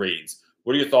regular grades.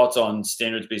 What are your thoughts on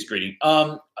standards-based grading?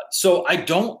 So I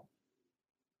don't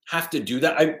have to do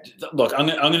that.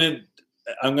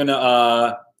 I'm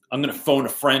gonna phone a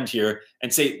friend here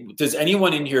and say, does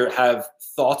anyone in here have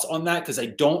thoughts on that? Because I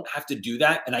don't have to do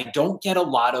that, and I don't get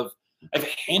I have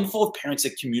a handful of parents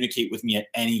that communicate with me at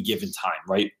any given time,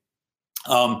 right?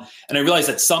 And I realize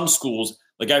that some schools,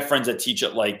 like, I have friends that teach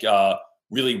at, like,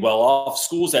 really well-off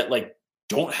schools that, like,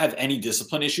 don't have any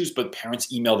discipline issues, but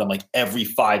parents email them, like, every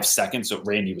 5 seconds. So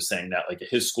Randy was saying that, like, at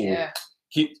his school. Yeah.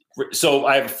 So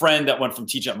I have a friend that went from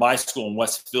teaching at my school in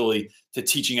West Philly to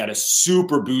teaching at a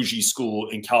super bougie school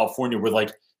in California where,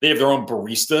 like, they have their own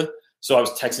barista. So I was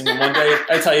texting him one day.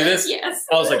 I tell you this? Yes.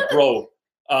 I was like, bro,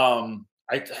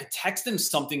 I texted him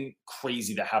something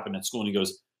crazy that happened at school, and he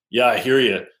goes, yeah, I hear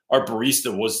you. Our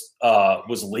barista was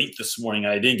late this morning,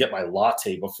 and I didn't get my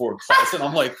latte before class. And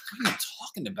I'm like, what are you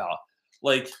talking about?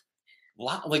 Like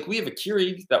we have a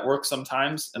Keurig that works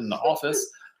sometimes in the office.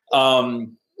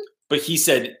 But he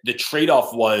said the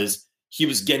trade-off was he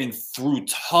was getting through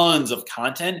tons of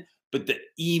content, but the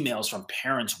emails from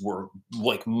parents were,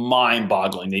 like,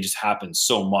 mind-boggling. They just happened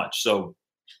so much. So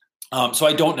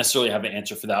I don't necessarily have an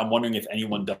answer for that. I'm wondering if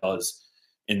anyone does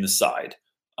in the side.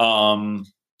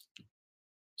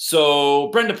 So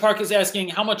Brenda Park is asking,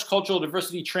 how much cultural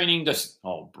diversity training does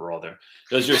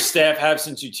your staff have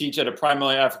since you teach at a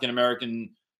primarily African-American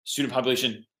student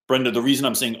population? Brenda, the reason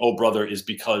I'm saying, oh, brother, is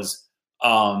because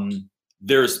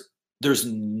there's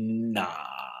not.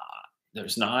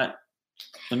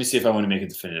 Let me see if I want to make a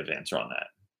definitive answer on that.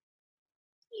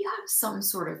 You have some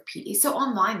sort of PD. So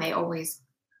online, they always.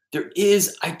 There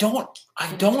is. I don't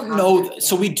know.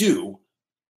 So we do.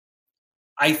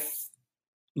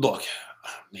 Look,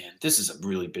 man, this is a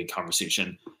really big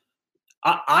conversation.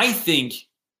 I think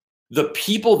the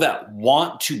people that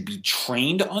want to be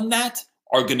trained on that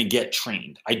are going to get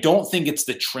trained. I don't think it's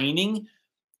the training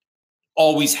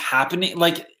always happening.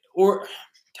 Look,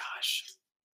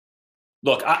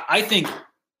 I think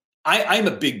I'm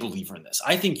a big believer in this.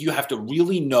 I think you have to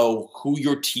really know who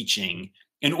you're teaching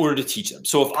in order to teach them.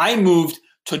 So if I moved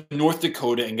to North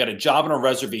Dakota and got a job on a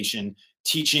reservation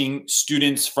teaching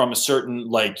students from a certain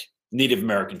like Native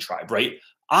American tribe, right?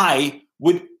 I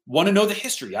would want to know the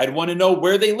history. I'd want to know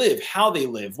where they live, how they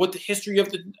live, what the history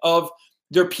of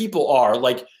their people are,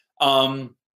 like, and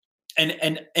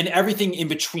everything in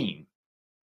between.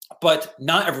 But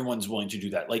not everyone's willing to do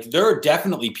that. Like, there are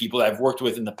definitely people that I've worked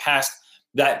with in the past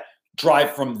that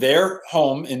drive from their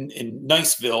home in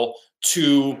Niceville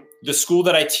to the school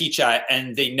that I teach at,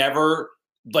 and they never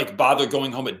like bother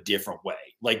going home a different way.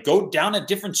 Like, go down a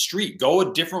different street, go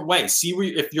a different way. See where,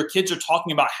 if your kids are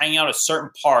talking about hanging out at a certain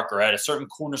park or at a certain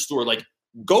corner store, like,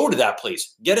 go to that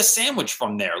place, get a sandwich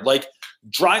from there, like,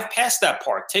 drive past that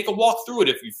park, take a walk through it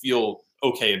if you feel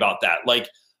okay about that. Like,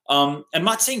 I'm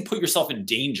not saying put yourself in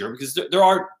danger, because there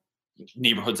are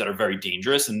neighborhoods that are very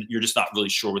dangerous and you're just not really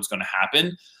sure what's going to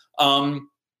happen.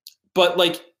 But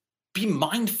like, be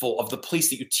mindful of the place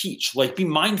that you teach. Like, be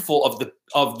mindful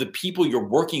of the people you're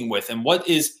working with and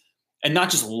and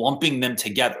not just lumping them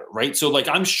together, right? So like,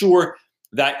 I'm sure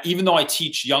that even though I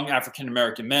teach young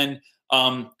African-American men,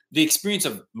 the experience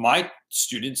of my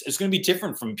students is going to be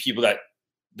different from people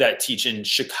that teach in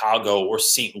Chicago or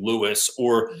St. Louis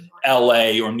or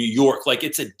LA or New York. Like,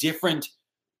 it's a different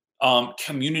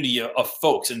community of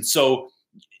folks. And so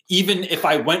even if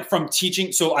I went from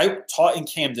teaching, so I taught in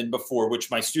Camden before, which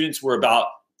my students were about,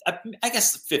 I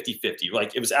guess, 50-50.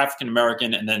 Like, it was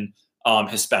African-American and then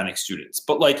Hispanic students.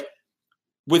 But like,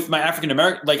 with my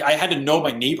African-American, like, I had to know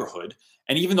my neighborhood.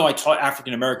 And even though I taught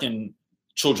African-American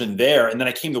children there, and then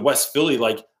I came to West Philly,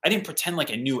 like, I didn't pretend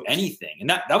like I knew anything. And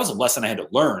that was a lesson I had to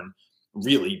learn,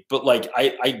 really. But like,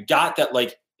 I got that,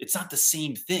 like, it's not the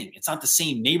same thing. It's not the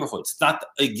same neighborhoods. It's not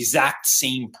the exact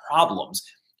same problems.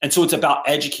 And so it's about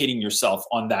educating yourself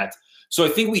on that. So I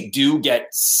think we do get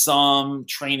some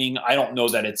training. I don't know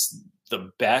that it's the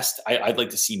best. I'd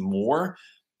like to see more,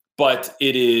 but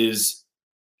it is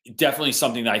definitely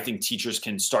something that I think teachers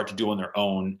can start to do on their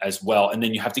own as well. And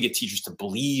then you have to get teachers to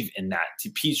believe in that, to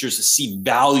teachers to see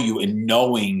value in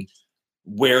knowing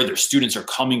where their students are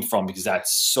coming from, because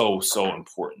that's so, so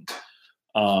important.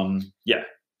 Yeah.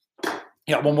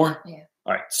 One more? Yeah.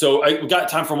 All right. So we got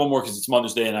time for one more because it's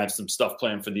Mother's Day and I have some stuff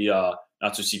planned for the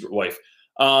not so secret wife.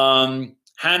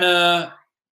 Hannah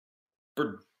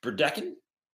Burdekin.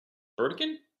 Sure.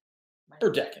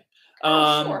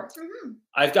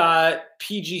 I've got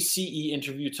PGCE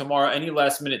interview tomorrow. Any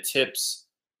last minute tips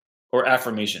or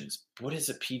affirmations? What is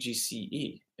a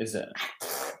PGCE? Is it?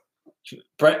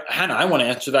 Hannah, I want to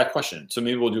answer that question. So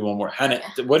maybe we'll do one more. Hannah,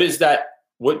 what is that?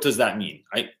 What does that mean?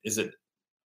 What is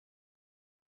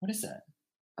that?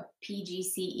 A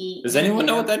PGCE. Does anyone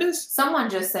know what that is? Someone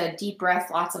just said deep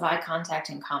breath, lots of eye contact,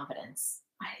 and confidence.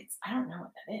 I don't know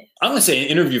what that is. I'm going to say an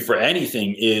interview for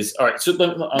anything is, all right, so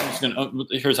I'm just going to,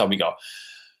 here's how we go.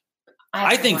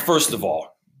 I think, first of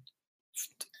all,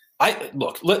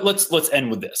 let's end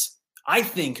with this. I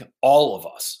think all of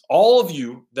us, all of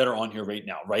you that are on here right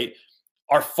now, right,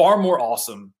 are far more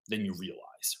awesome than you realize.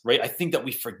 Right? I think that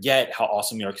we forget how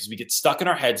awesome we are because we get stuck in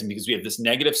our heads and because we have this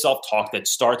negative self-talk that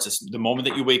starts the moment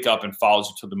that you wake up and follows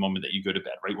you to the moment that you go to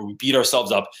bed, right? Where we beat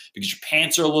ourselves up because your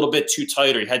pants are a little bit too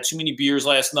tight, or you had too many beers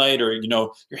last night, or,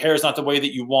 your hair is not the way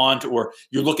that you want, or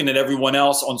you're looking at everyone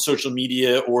else on social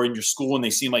media or in your school and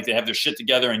they seem like they have their shit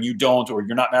together and you don't, or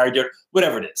you're not married yet,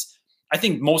 whatever it is. I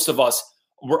think most of us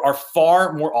are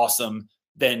far more awesome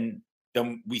than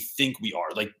we think we are.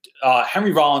 Like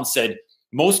Henry Rollins said,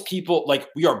 most people, like,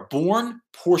 we are born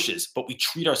Porsches, but we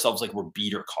treat ourselves like we're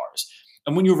beater cars.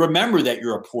 And when you remember that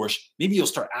you're a Porsche, maybe you'll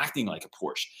start acting like a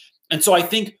Porsche. And so I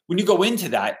think when you go into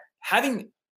that, I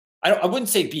wouldn't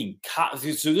say being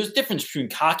cocky. So there's a difference between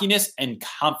cockiness and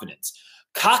confidence.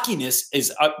 Cockiness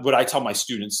is what I tell my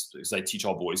students, because I teach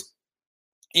all boys,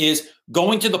 is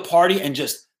going to the party and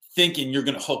just thinking you're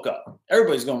going to hook up.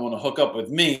 Everybody's going to want to hook up with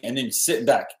me, and then sitting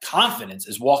back. Confidence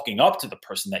is walking up to the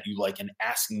person that you like and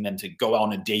asking them to go out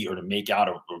on a date or to make out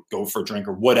or go for a drink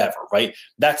or whatever, right?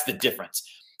 That's the difference.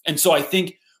 And so I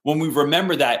think when we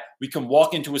remember that, we can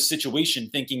walk into a situation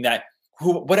thinking that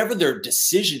whatever their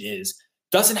decision is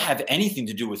doesn't have anything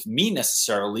to do with me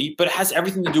necessarily, but it has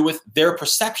everything to do with their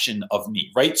perception of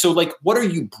me, right? So like, what are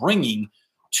you bringing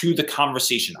to the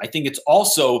conversation? I think it's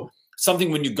also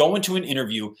something when you go into an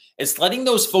interview, it's letting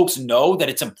those folks know that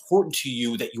it's important to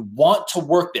you, that you want to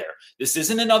work there. This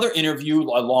isn't another interview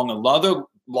along another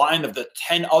line of the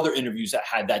 10 other interviews that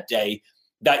I had that day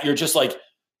that you're just like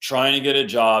trying to get a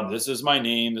job. This is my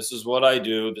name. This is what I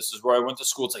do. This is where I went to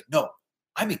school. It's like, no,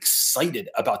 I'm excited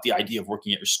about the idea of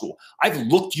working at your school. I've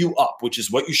looked you up, which is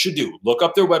what you should do. Look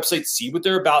up their website, see what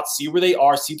they're about, see where they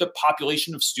are, see the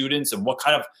population of students and what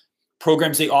kind of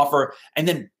programs they offer, and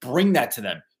then bring that to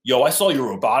them. Yo, I saw your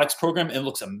robotics program and it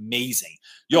looks amazing.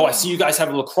 Yo, I see you guys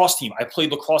have a lacrosse team. I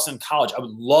played lacrosse in college. I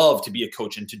would love to be a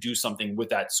coach and to do something with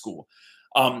that school,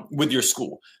 with your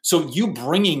school. So you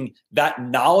bringing that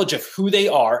knowledge of who they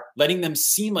are, letting them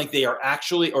seem like they are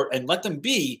actually, and let them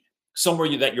be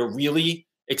somewhere that you're really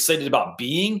excited about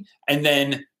being, and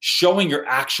then showing your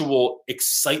actual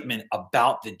excitement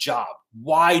about the job.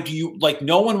 Why do you, like,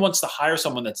 no one wants to hire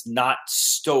someone that's not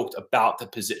stoked about the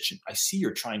position. I see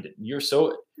you're trying to, you're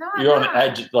on the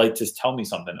edge, like, to tell me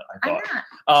something, I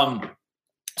thought.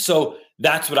 So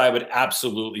that's what I would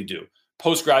absolutely do.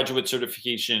 Postgraduate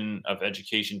certification of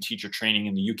education, teacher training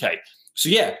in the UK. So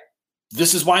yeah,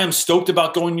 this is why I'm stoked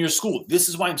about going to your school. This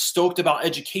is why I'm stoked about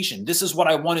education. This is what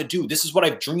I want to do. This is what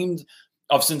I've dreamed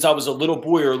of since I was a little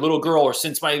boy or a little girl, or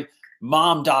since my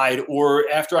mom died, or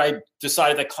after I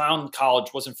decided that clown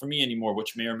college wasn't for me anymore,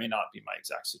 which may or may not be my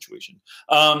exact situation.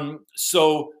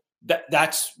 So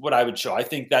that's what I would show. I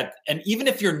think that, and even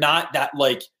if you're not that,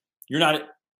 like, you're not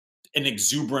an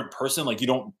exuberant person, like you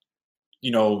don't,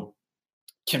 you know,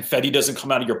 confetti doesn't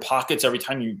come out of your pockets every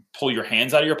time you pull your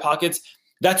hands out of your pockets,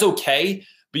 that's okay.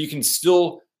 But you can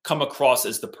still come across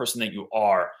as the person that you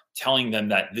are, telling them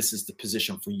that this is the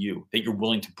position for you, that you're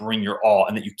willing to bring your all,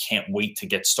 and that you can't wait to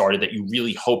get started, that you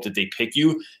really hope that they pick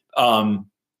you,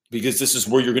 because this is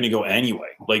where you're going to go anyway.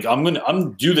 Like, I'm going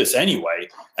to do this anyway,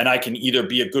 and I can either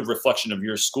be a good reflection of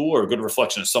your school or a good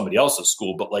reflection of somebody else's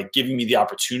school, but like giving me the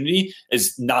opportunity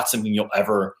is not something you'll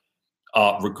ever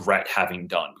regret having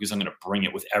done, because I'm going to bring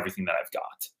it with everything that I've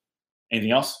got.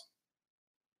 Anything else?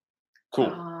 Cool.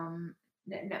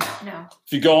 No.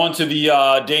 If you go onto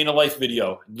the day in a life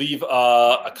video, leave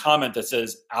a comment that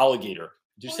says alligator.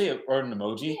 Did you say it, or an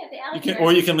emoji? Yeah, the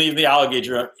alligator. You can leave the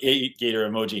alligator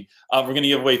emoji. We're going to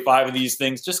give away 5 of these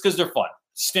things just because they're fun.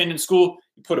 Stand in school,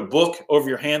 you put a book over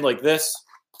your hand like this.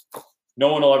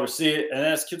 No one will ever see it. And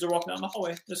as kids are walking down the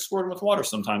hallway, they're squirting with water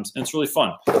sometimes. And it's really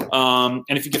fun. And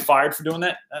if you get fired for doing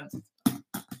that,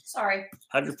 sorry,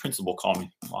 have your principal call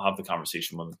me. I'll have the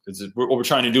conversation with them, because what we're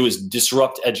trying to do is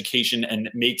disrupt education and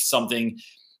make something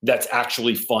that's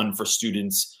actually fun for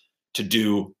students to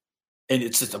do. And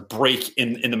it's just a break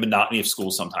in the monotony of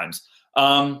school sometimes.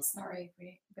 Sorry.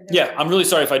 Yeah, I'm really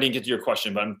sorry if I didn't get to your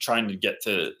question, but I'm trying to get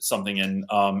to something. And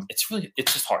it's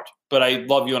just hard. But I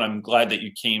love you, and I'm glad that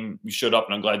you showed up,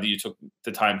 and I'm glad that you took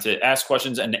the time to ask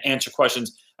questions and to answer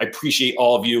questions. I appreciate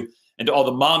all of you. And to all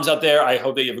the moms out there, I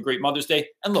hope that you have a great Mother's Day.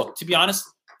 And look, to be honest,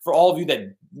 for all of you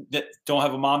that don't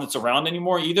have a mom that's around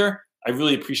anymore either, I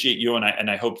really appreciate you,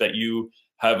 and I hope that you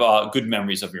have good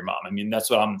memories of your mom. I mean, that's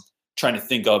what I'm trying to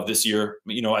think of this year.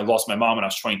 You know, I lost my mom when I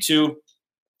was 22.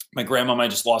 My grandmom I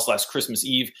just lost last Christmas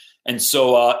Eve, and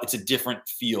so it's a different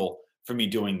feel for me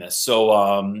doing this. So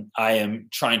I am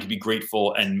trying to be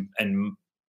grateful and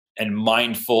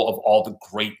mindful of all the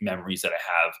great memories that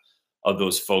I have of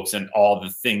those folks, and all the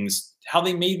things, how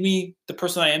they made me the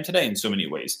person I am today in so many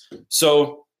ways.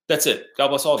 So that's it. God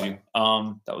bless all of you.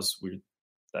 That was weird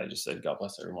that I just said God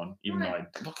bless everyone, even though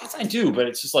I do, but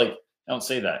it's just like, I don't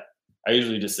say that. I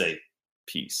usually just say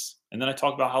peace. And then I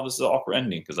talk about how this is an awkward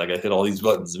ending, because I got to hit all these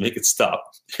buttons to make it stop.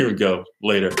 Here we go.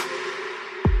 Later.